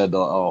like you said,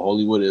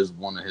 Hollywood is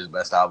one of his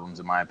best albums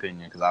in my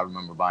opinion. Because I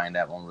remember buying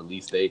that on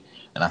release day,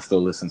 and I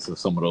still listen to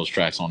some of those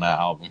tracks on that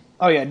album.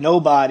 Oh yeah,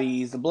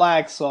 Nobody's, the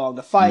Black Song,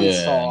 the Fight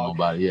Song.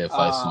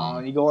 Fight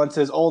Song. You go into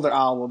his older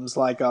albums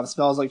like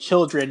Smells Like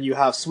Children. You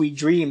have Sweet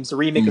Dreams, the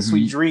remake of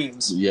Sweet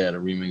Dreams. Yeah,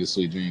 the remake of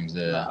Sweet Dreams.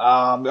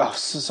 Yeah.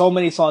 So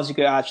many songs you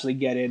could actually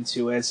get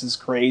into. This is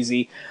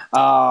crazy.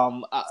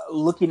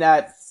 Looking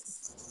at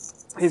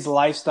his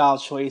lifestyle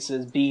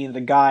choices being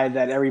the guy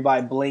that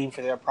everybody blamed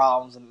for their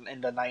problems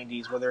in the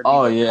 90s, whether it be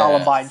Oh the yeah.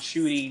 Columbine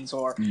shootings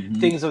or Hmm.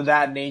 things of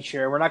that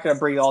nature. We're not going to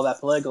bring all that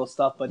political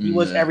stuff, but he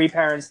was Yeah. every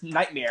parent's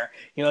nightmare.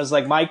 You know, it's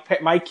like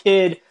my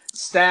kid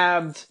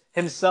stabbed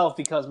himself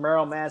because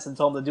Marilyn Manson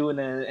told him to do it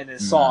in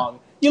his Yeah. song.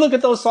 You look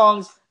at those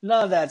songs,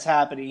 none of that's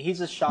happening. He's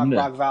just shock Yeah.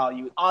 rock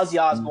value. Ozzy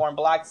Osbourne,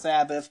 Black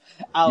Sabbath,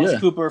 Alice Yeah.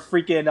 Cooper,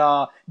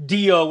 freaking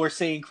Dio were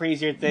saying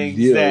crazier things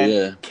Deal. than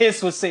Yeah.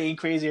 Kiss was saying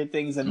crazier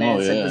things than Oh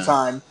Manson at the yeah.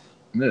 time.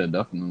 Yeah,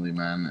 definitely,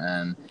 man.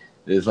 And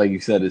it's like you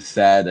said, it's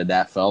sad that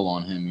that fell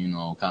on him. You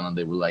know, kind of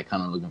they were like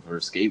kind of looking for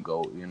a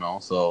scapegoat. You know,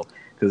 so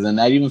because then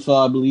that even fell,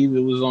 I believe it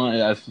was on.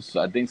 I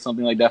think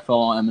something like that fell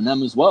on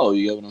Eminem as well.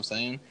 You get what I'm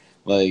saying?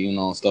 Like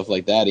stuff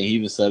like that. And he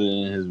even said it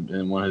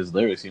in one of his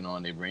lyrics. And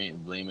they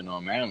blame it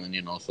on Marilyn.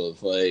 So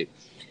it's like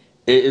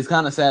it's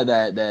kind of sad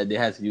that they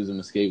had to use him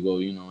as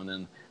scapegoat. And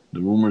then the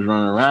rumors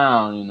running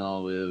around.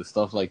 With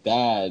stuff like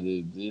that.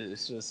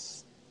 It's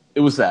just it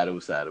was sad. It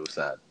was sad. It was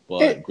sad.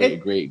 But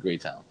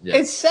great talent. Yeah.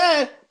 It's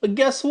sad, but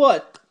guess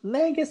what?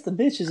 Man gets the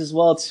bitches as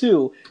well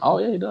too. Oh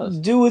yeah, he does.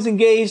 Dude was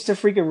engaged to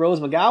freaking Rose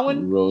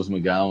McGowan. Rose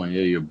McGowan,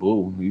 yeah, your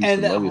boo. You used to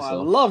love yourself. I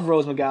love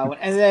Rose McGowan.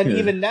 And then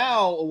even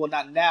now, well,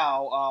 not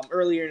now.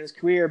 Earlier in his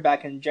career,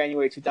 back in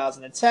January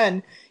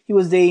 2010, he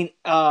was dating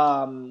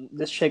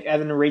this chick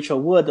Evan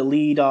Rachel Wood, the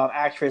lead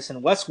actress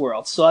in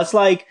Westworld. So it's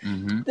like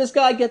this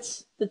guy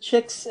gets the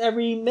chicks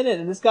every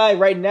minute, and this guy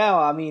right now,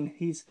 I mean,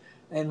 he's.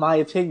 In my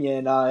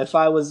opinion, if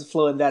I was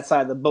floating that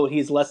side of the boat,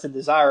 he's less than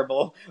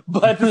desirable.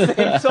 But at the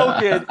same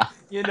token,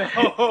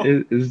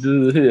 it's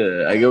just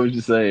I get what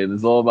you're saying.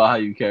 It's all about how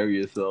you carry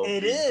yourself.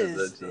 It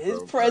is.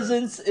 His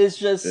presence is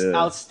just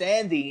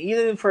outstanding,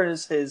 even for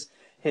his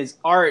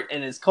art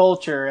and his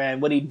culture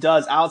and what he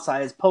does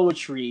outside, his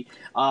poetry,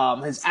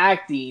 his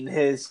acting,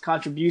 his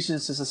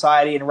contributions to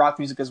society and rock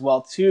music as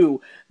well too,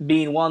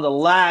 being one of the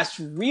last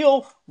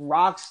real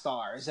rock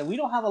stars. And we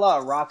don't have a lot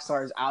of rock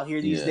stars out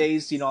here these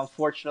days.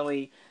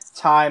 Unfortunately,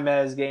 time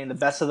is getting the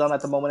best of them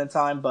at the moment in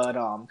time. But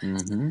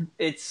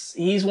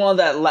he's one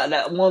of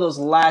those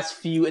last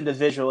few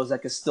individuals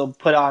that can still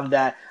put on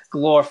that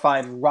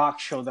glorified rock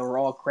show that we're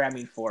all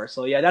cramming for.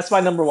 So yeah, that's my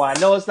number one. I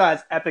know it's not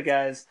as epic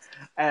as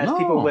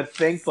people would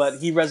think, but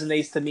he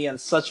resonates to me in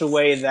such a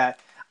way that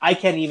I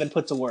can't even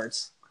put to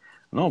words.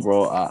 No,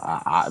 bro.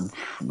 I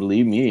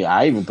believe me.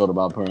 I even thought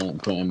about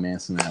putting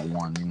Manson at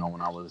one.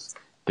 When I was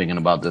thinking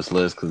about this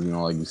list, because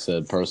like you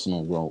said,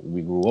 personal growth.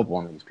 We grew up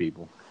on these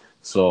people.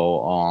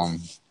 So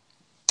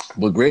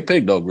but great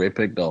pick though. Great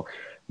pick though.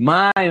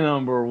 My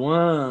number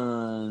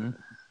one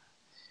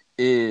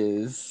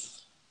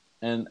is,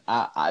 and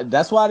I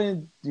that's why I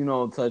didn't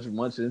touch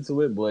much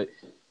into it, but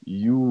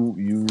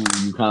you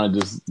kind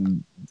of just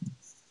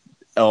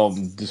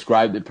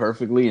described it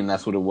perfectly, and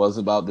that's what it was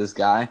about this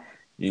guy.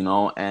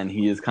 And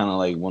he is kind of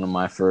like one of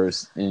my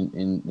first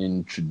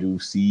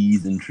introducers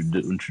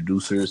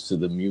to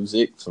the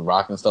music, to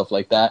rock and stuff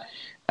like that.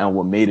 And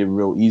what made it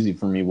real easy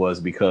for me was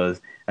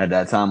because at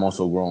that time,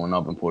 also growing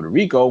up in Puerto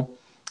Rico,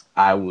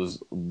 I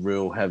was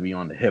real heavy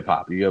on the hip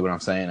hop. You get what I'm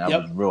saying? I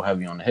was real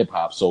heavy on the hip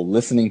hop. So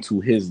listening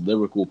to his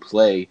lyrical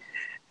play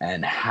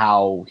and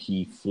how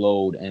he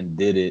flowed and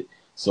did it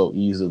so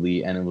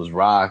easily, and it was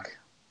rock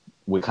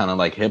with kind of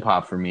like hip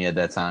hop for me at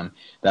that time.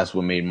 That's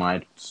what made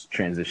my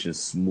transition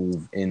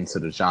smooth into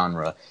the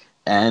genre.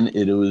 And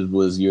it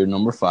was your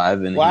number 5,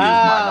 and he is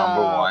my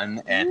number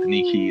 1,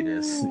 Anthony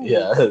Kiedis.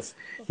 Yes,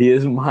 he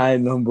is my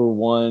number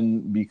 1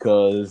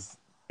 because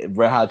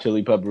Red Hot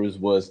Chili Peppers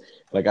was,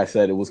 like I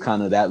said, it was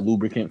kind of that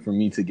lubricant for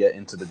me to get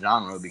into the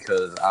genre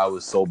because I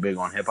was so big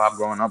on hip hop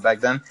growing up back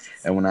then.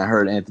 And when I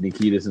heard Anthony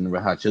Kiedis and the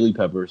Red Hot Chili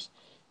Peppers,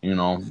 he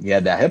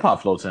had that hip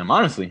hop flow to him.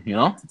 Honestly,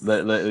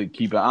 let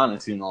keep it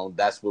honest.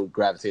 That's what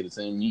gravitated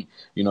to him.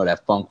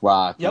 That funk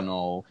rock.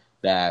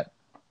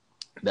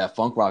 That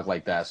funk rock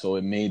like that. So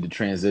it made the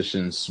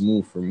transition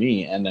smooth for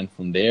me. And then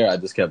from there, I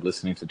just kept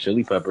listening to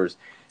Chili Peppers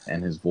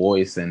and his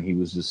voice, and he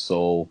was just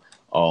so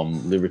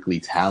lyrically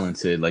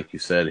talented. Like you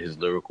said, his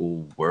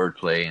lyrical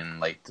wordplay and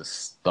like the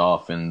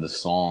stuff and the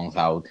songs,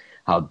 how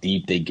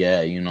deep they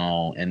get,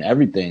 and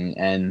everything.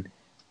 And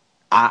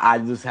I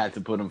just had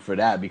to put him for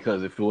that,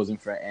 because if it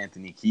wasn't for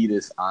Anthony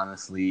Kiedis,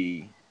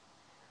 honestly,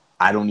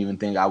 I don't even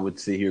think I would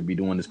sit here be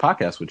doing this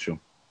podcast with you.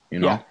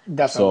 Yeah,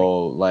 definitely.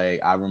 So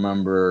like I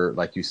remember,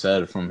 like you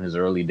said, from his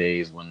early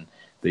days when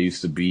they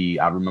used to be,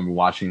 I remember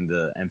watching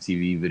the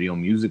MTV Video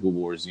Music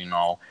Awards,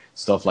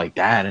 stuff like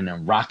that, and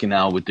then rocking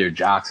out with their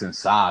jocks and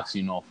socks,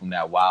 from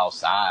that wild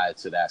side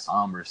to that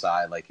somber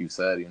side, like you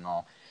said,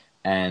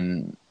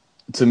 and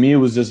to me, it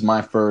was just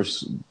my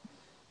first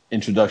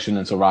introduction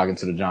into rock,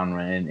 into the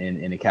genre, and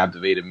it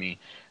captivated me,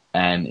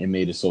 and it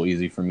made it so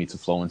easy for me to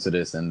flow into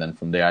this. And then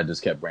from there, I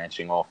just kept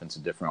branching off into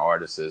different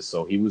artists.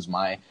 So he was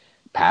my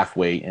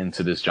pathway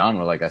into this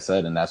genre, like I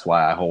said, and that's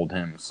why I hold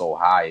him so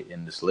high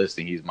in this list,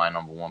 and he's my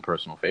number 1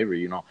 personal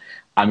favorite.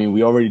 I mean,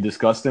 we already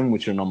discussed him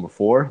with your number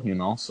 4,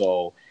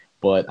 so,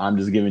 but I'm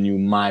just giving you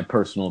my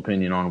personal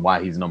opinion on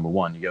why he's number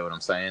 1. You get what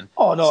I'm saying?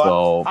 Oh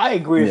no, I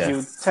agree with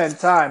you 10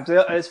 times.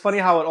 It's funny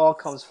how it all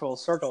comes full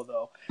circle,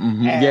 though.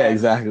 Yeah,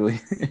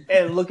 exactly.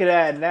 And looking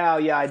at it now,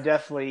 yeah, I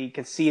definitely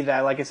can see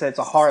that. Like I said, it's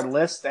a hard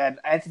list, and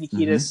Anthony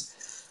Kiedis.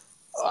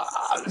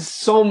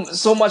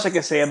 So much I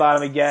can say about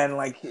him again.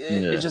 Like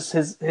it's just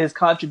his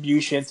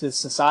contribution to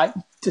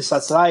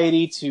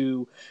society,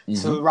 to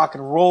rock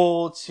and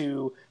roll,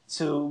 to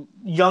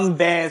young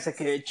bands that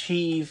can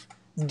achieve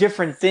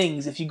different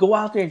things. If you go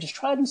out there and just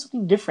try to do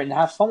something different and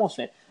have fun with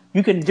it,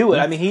 you can do it.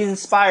 I mean, he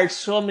inspired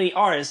so many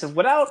artists, and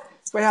without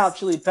Red Hot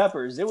Chili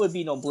Peppers, there would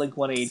be no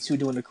Blink-182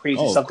 doing the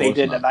crazy stuff they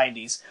did in the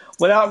 90s.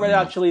 Without Red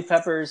Hot Chili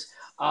Peppers,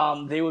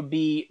 there would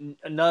be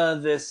none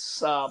of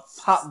this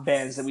pop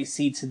bands that we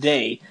see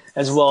today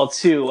as well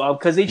too,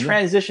 because they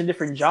transition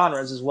different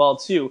genres as well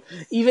too.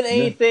 Even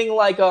anything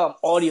like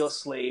Audio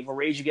Slave or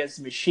Rage Against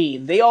the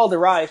Machine, they all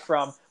derive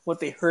from what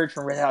they heard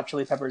from Red Hot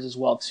Chili Peppers as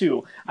well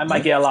too. I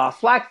might get a lot of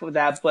flack for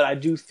that, but I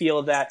do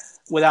feel that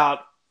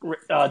without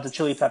the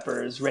Chili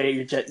Peppers,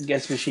 Rage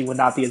Against the Machine would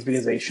not be as big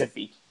as they should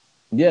be.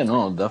 Yeah,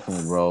 no,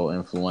 definitely, bro.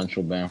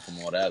 Influential band from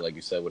all that. Like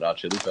you said, without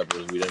Chili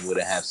Peppers, we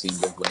wouldn't have seen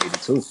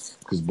Blink-182,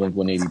 because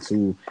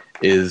Blink-182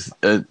 is,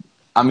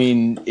 I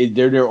mean,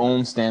 they're their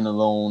own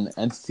standalone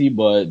entity,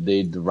 but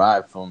they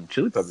derive from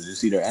Chili Peppers. You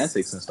see their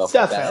antics and stuff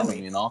like that,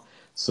 you know?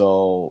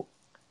 So,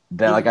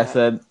 that, like I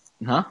said,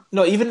 huh?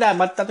 No, even that,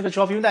 not to cut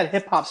you off, even that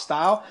hip-hop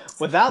style,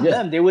 without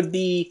them, there would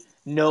be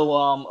no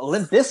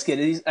Limp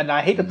Bizkit, and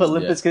I hate to put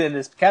Limp Bizkit in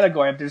this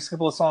category. There's a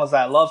couple of songs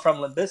that I love from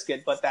Limp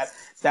Bizkit, but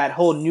that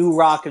whole new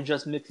rock of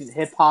just mixing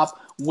hip hop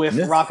with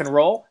rock and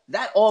roll,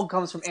 that all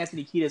comes from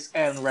Anthony Kiedis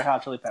and Red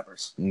Hot Chili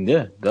Peppers.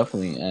 Yeah,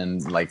 definitely.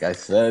 And like I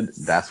said,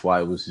 that's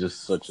why it was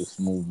just such a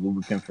smooth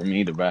lubricant for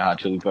me, the Red Hot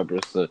Chili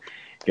Peppers, to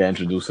get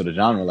introduced to the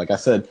genre. Like I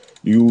said,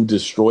 you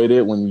destroyed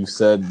it when you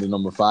said the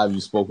number 5.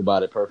 You spoke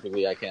about it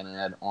perfectly. I can't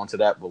add on to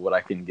that, but what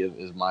I can give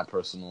is my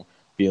personal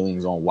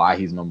feelings on why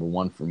he's number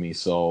 1 for me.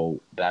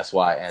 So that's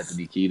why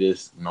Anthony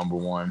Kiedis, number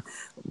 1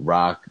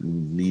 rock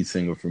lead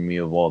singer for me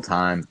of all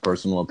time.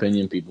 Personal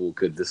opinion, people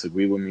could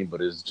disagree with me,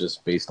 but it's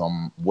just based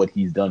on what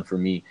he's done for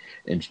me,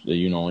 and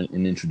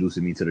in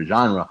introducing me to the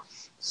genre.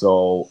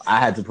 So I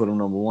had to put him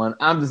number 1.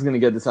 I'm just gonna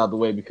get this out the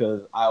way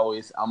because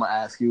I'm gonna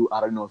ask you.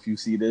 I don't know if you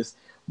see this,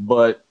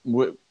 but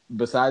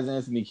besides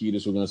Anthony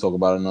Kiedis, we're gonna talk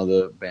about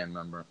another band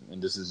member,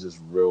 and this is just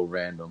real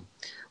random.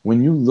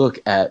 When you look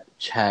at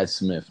Chad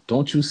Smith,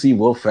 don't you see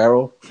Will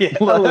Ferrell? Yeah,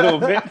 a little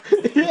bit.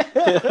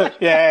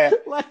 Yeah.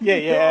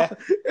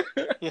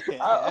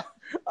 I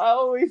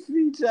always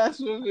see Chad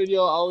Smith and I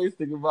always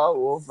think about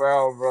Will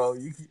Ferrell, bro.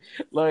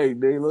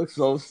 They look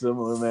so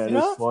similar, man.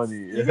 It's funny.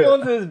 You go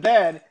into this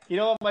band. You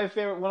know what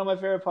one of my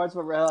favorite parts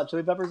about Red Hot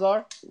Chili Peppers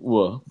are?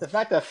 What? The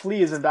fact that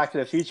Flea is in Back to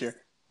the Future.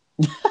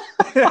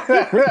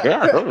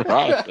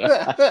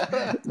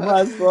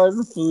 My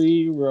son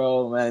Flea,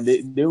 bro, man.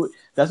 They were,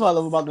 that's what I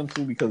love about them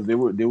too, because they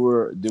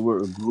were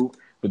a group,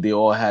 but they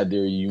all had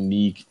their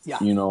unique,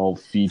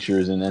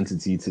 features and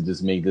entity to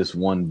just make this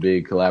one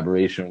big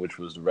collaboration, which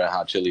was the Red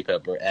Hot Chili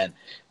Pepper, and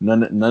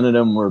none of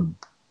them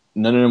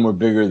were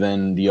bigger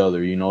than the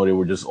other. They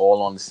were just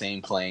all on the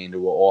same plane. They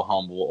were all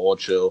humble, all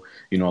chill.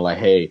 Like,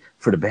 hey,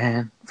 for the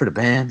band.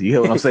 You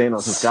hear what I'm saying?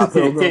 So Scott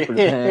Pilgrim for the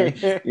band.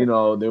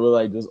 They were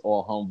like just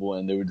all humble,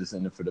 and they were just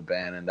in it for the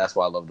band. And that's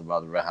what I loved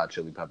about the Red Hot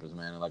Chili Peppers,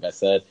 man. And like I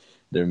said,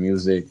 their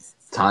music,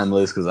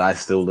 timeless, because I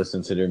still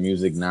listen to their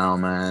music now,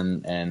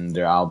 man. And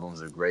their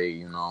albums are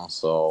great,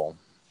 So,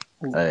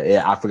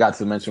 I forgot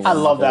to mention one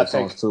of my favorite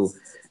songs too.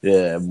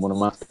 Yeah, one of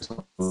my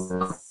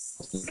favorite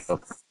songs.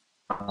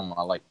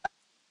 I like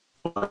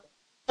that.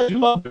 I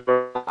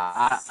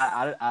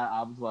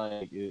was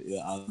like,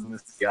 I'm gonna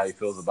see how he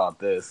feels about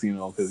this,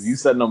 because you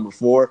said number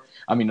 5.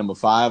 I don't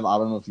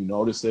know if you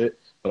noticed it,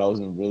 but I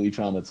wasn't really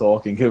trying to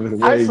talk and give it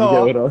away. You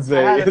get what I'm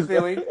saying? I had a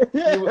feeling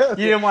you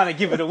didn't want to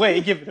give it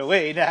away. Give it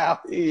away now.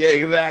 Yeah,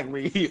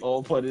 exactly.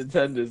 All pun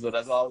intended. So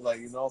that's why I was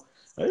like, So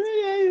I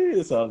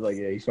was like,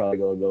 he's probably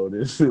gonna go with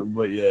this.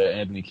 But yeah,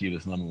 Anthony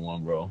Kiedis number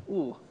 1, bro.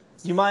 Ooh,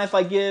 do you mind if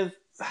I give?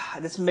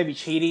 This may be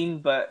cheating,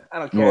 but I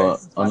don't care.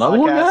 Another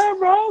one there,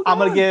 bro? I'm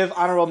going to give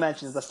honorable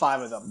mentions to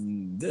 5 of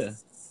them. Yeah.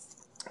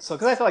 So,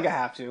 because I feel like I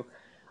have to.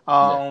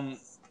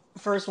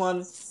 First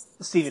one,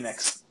 Stevie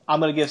Nicks. I'm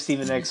going to give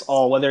Stevie Nicks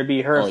all, whether it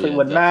be her,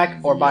 Fleetwood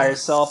Mac, or by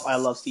herself. I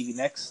love Stevie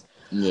Nicks.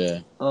 Yeah.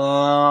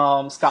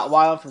 Scott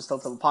Weiland from Stone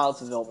Temple Pilots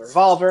and Velvet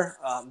Revolver.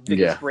 Big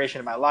inspiration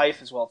in my life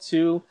as well,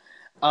 too.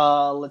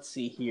 Let's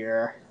see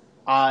here.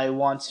 I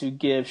want to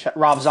give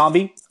Rob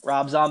Zombie.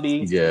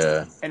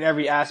 Yeah. In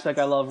every aspect,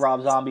 I love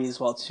Rob Zombie as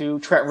well too.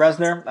 Trent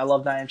Reznor. I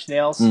love 9 Inch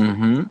Nails.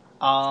 Mm-hmm.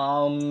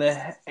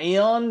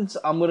 And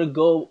I'm gonna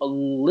go a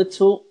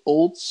little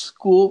old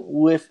school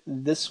with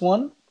this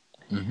one.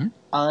 Mm-hmm.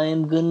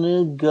 I'm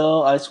gonna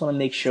go. I just want to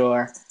make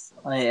sure,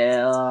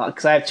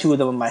 because I have 2 of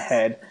them in my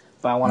head,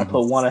 but I want to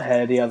put one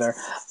ahead of the other.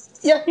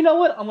 Yeah, you know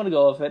what? I'm gonna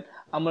go with it.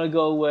 I'm gonna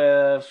go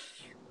with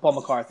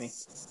Paul McCartney.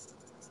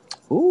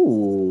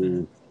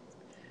 Ooh.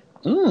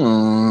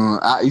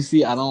 You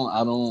see, I don't.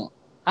 I know.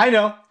 I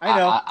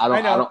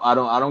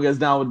don't get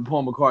down with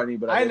Paul McCartney,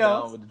 but I get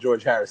down with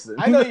George Harrison.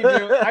 I know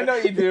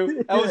you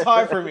do. That was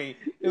hard for me.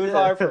 It was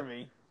hard for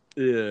me.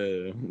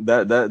 Yeah,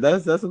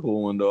 that's a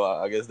cool one though.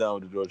 I guess down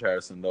with the George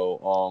Harrison though.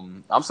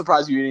 I'm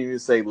surprised you didn't even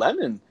say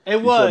Lennon. It You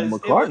said was, it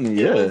was, McCartney. it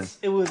Yeah, was,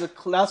 it was a.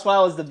 That's why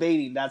I was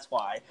debating. That's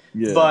why.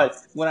 yeah, But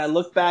when I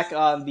look back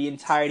on the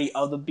entirety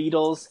of the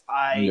Beatles,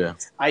 yeah,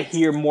 I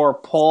hear more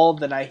Paul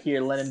than I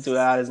hear Lennon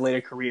throughout his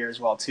later career as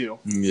well too.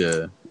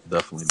 yeah.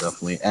 Definitely,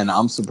 definitely. And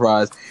I'm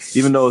surprised,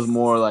 even though it's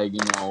more like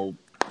how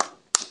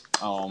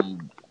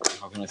can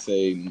I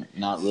say,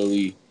 not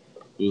really.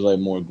 It was like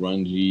more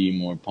grungy,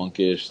 more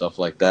punkish stuff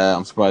like that.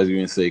 I'm surprised you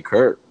didn't say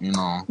Kurt.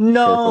 Kurt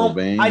No, I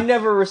Cobain.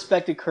 never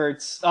respected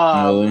Kurt's.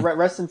 Really?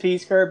 Rest in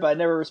peace, Kurt. But I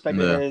never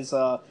respected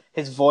Yeah.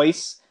 his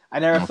voice. I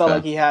never felt Okay.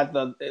 like he had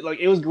the like.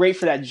 It was great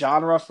for that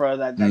genre, for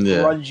that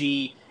Yeah.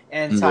 grungy Yeah.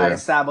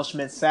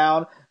 anti-establishment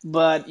sound.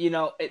 But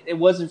it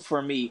wasn't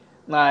for me.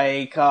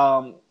 Like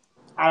I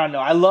don't know.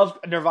 I love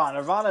Nirvana.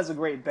 Nirvana is a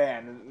great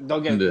band. Yeah.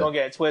 Don't get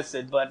it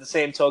twisted. But at the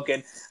same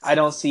token, I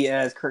don't see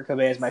as Kurt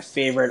Cobain as my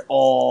favorite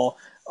all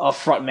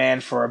front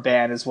man for a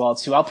band as well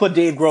too. I'll put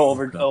Dave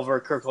Grohl over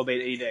Kurt Cobain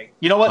any day.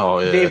 You know what? Oh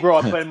yeah. Dave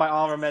Grohl I put in my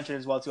honorable mention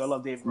as well too. I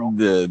love Dave Grohl.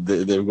 Yeah,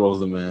 Dave Grohl's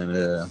the man.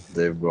 Yeah,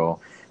 Dave Grohl.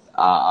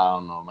 I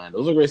don't know, man.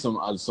 Those are great.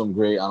 Some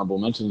great honorable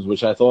mentions,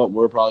 which I thought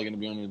were probably going to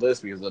be on your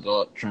list because I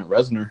thought Trent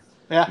Reznor,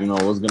 Yeah.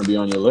 was going to be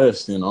on your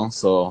list.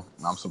 So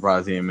I'm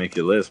surprised he didn't make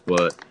your list.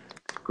 But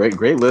great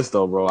list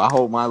though, bro. I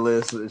hope my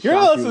list.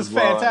 Your list is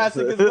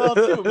fantastic as well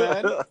too,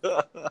 man.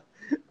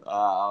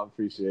 I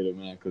appreciate it,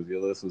 man, because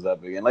your list was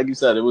epic, and like you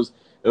said, it was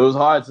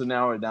hard to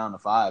narrow it down to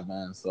 5,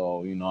 man.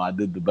 So I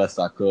did the best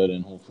I could,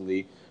 and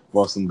hopefully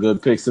brought some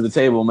good picks to the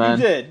table, man.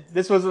 You did.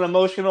 This was an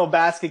emotional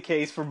basket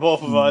case for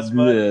both of us,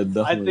 but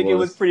Yeah, I think it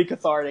was pretty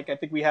cathartic. I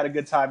think we had a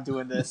good time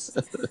doing this.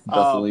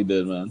 Definitely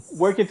did, man.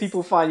 Where can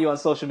people find you on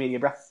social media,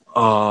 bro?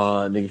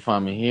 They can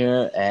find me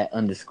here at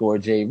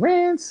 _J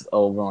Rants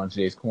over on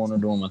Jay's Corner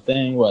doing my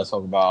thing where I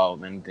talk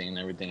about anything and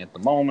everything at the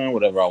moment,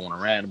 whatever I want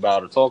to rant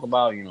about or talk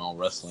about,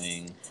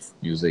 wrestling,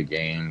 music,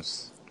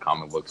 games,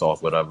 comic book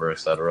talk, whatever,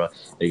 etc.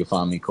 They can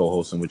find me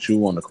co-hosting with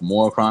you on the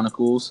Kimura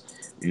Chronicles,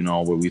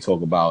 where we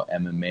talk about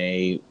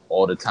MMA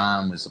all the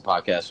time. It's a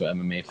podcast for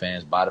MMA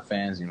fans by the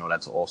fans.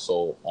 That's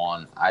also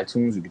on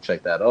iTunes. You can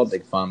check that out. They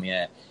can find me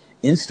at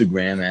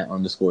Instagram at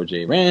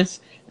 _J Rants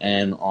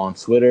and on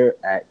Twitter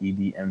at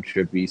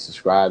EDMTrippy.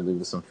 Subscribe,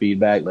 leave us some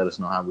feedback, let us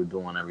know how we're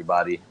doing,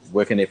 everybody.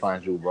 Where can they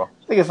find you, bro?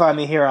 They can find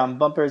me here on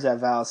Bumpers at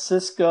Val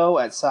Cisco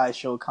at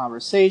Sideshow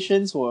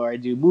Conversations, where I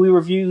do movie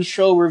reviews,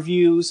 show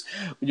reviews,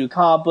 we do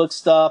comic book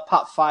stuff,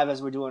 Pop 5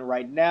 as we're doing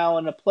right now,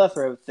 and a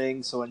plethora of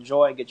things, so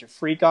enjoy and get your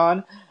freak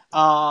on.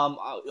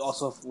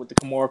 Also with the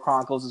Kimura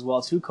Chronicles as well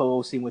too,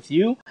 co-hosting with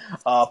you,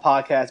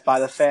 podcast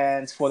by the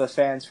fans, for the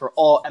fans, for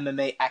all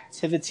MMA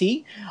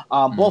activity.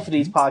 Both of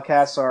these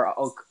podcasts are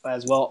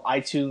as well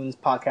iTunes,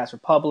 Podcast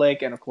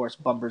Republic, and of course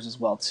Bumpers as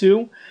well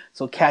too.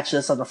 So catch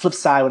us on the flip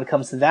side when it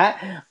comes to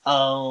that.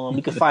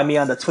 You can find me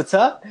on the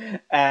Twitter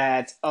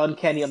at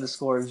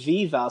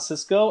uncanny_V Val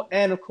Cisco,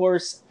 and of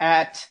course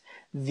at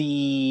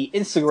the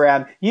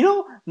Instagram.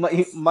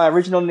 My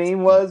original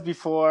name was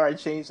before I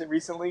changed it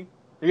recently.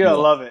 You're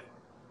gonna love it.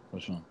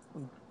 Which one?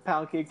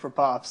 Pound cake for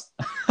pops.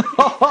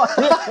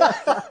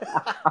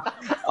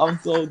 I'm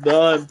so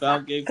done.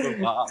 Pound cake for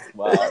pops.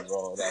 Wow,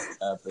 bro, that's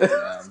epic,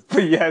 man.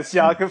 But yes,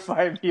 y'all can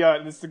find me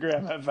on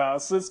Instagram at Val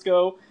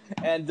Cisco.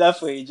 And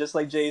definitely, just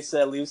like Jay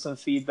said, leave some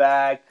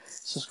feedback,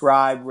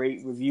 subscribe,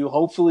 rate, review.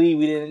 Hopefully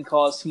we didn't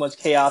cause too much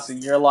chaos in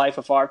your life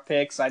with our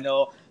picks. I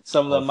know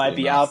some of them might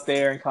be out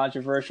there and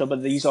controversial,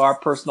 but these are our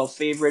personal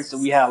favorites,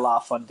 and we had a lot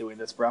of fun doing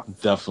this, bro.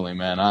 Definitely,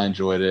 man. I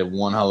enjoyed it.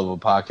 One hell of a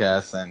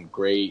podcast and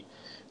great.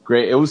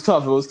 It was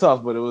tough,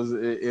 but it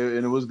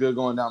was good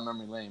going down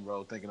memory lane,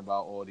 bro, thinking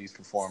about all these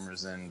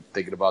performers and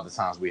thinking about the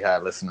times we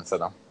had listening to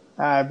them.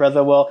 All right,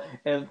 brother. Well,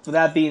 with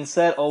that being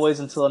said, always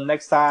until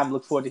next time,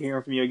 look forward to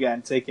hearing from you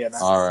again. Take care, man.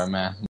 All right, man.